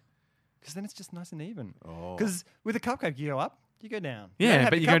 No. Because then it's just nice and even. Because with a cupcake, you go up, you go down. You don't Yeah, have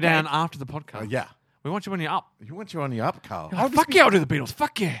but the you go down cupcake. after the podcast. Yeah. We want you when you're up. You want you on the up, Carl. Oh, fuck yeah, I'll do the Beatles.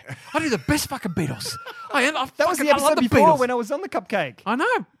 Fuck yeah. I do the best fucking Beatles. That was the I love episode the before Beatles. when I was on the cupcake. I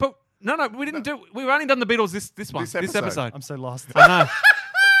know, but no, we didn't do. We've only done the Beatles this one, This this episode. episode. I'm so lost. I know.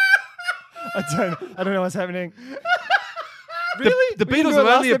 I don't know what's happening. Really? The We didn't Beatles do it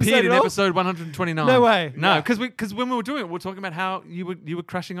have only last episode appeared in at all? episode 129. No way. No, Yeah. because when we were doing it, we were talking about how you were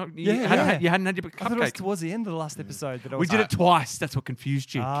crashing on. You Yeah, hadn't, yeah. hadn't had your I thought it was cupcake. towards the end of the last episode that I We was did it twice. That's what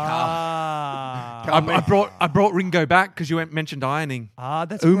confused you. Ah, I brought Ringo back because you mentioned ironing.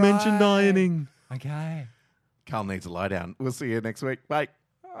 that's Who right. mentioned ironing? Okay. Carl needs a lie down. We'll see you next week. Bye.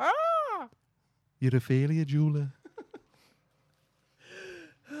 You're a failure, jeweler.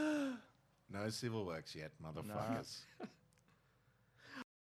 No civil works yet, motherfuckers.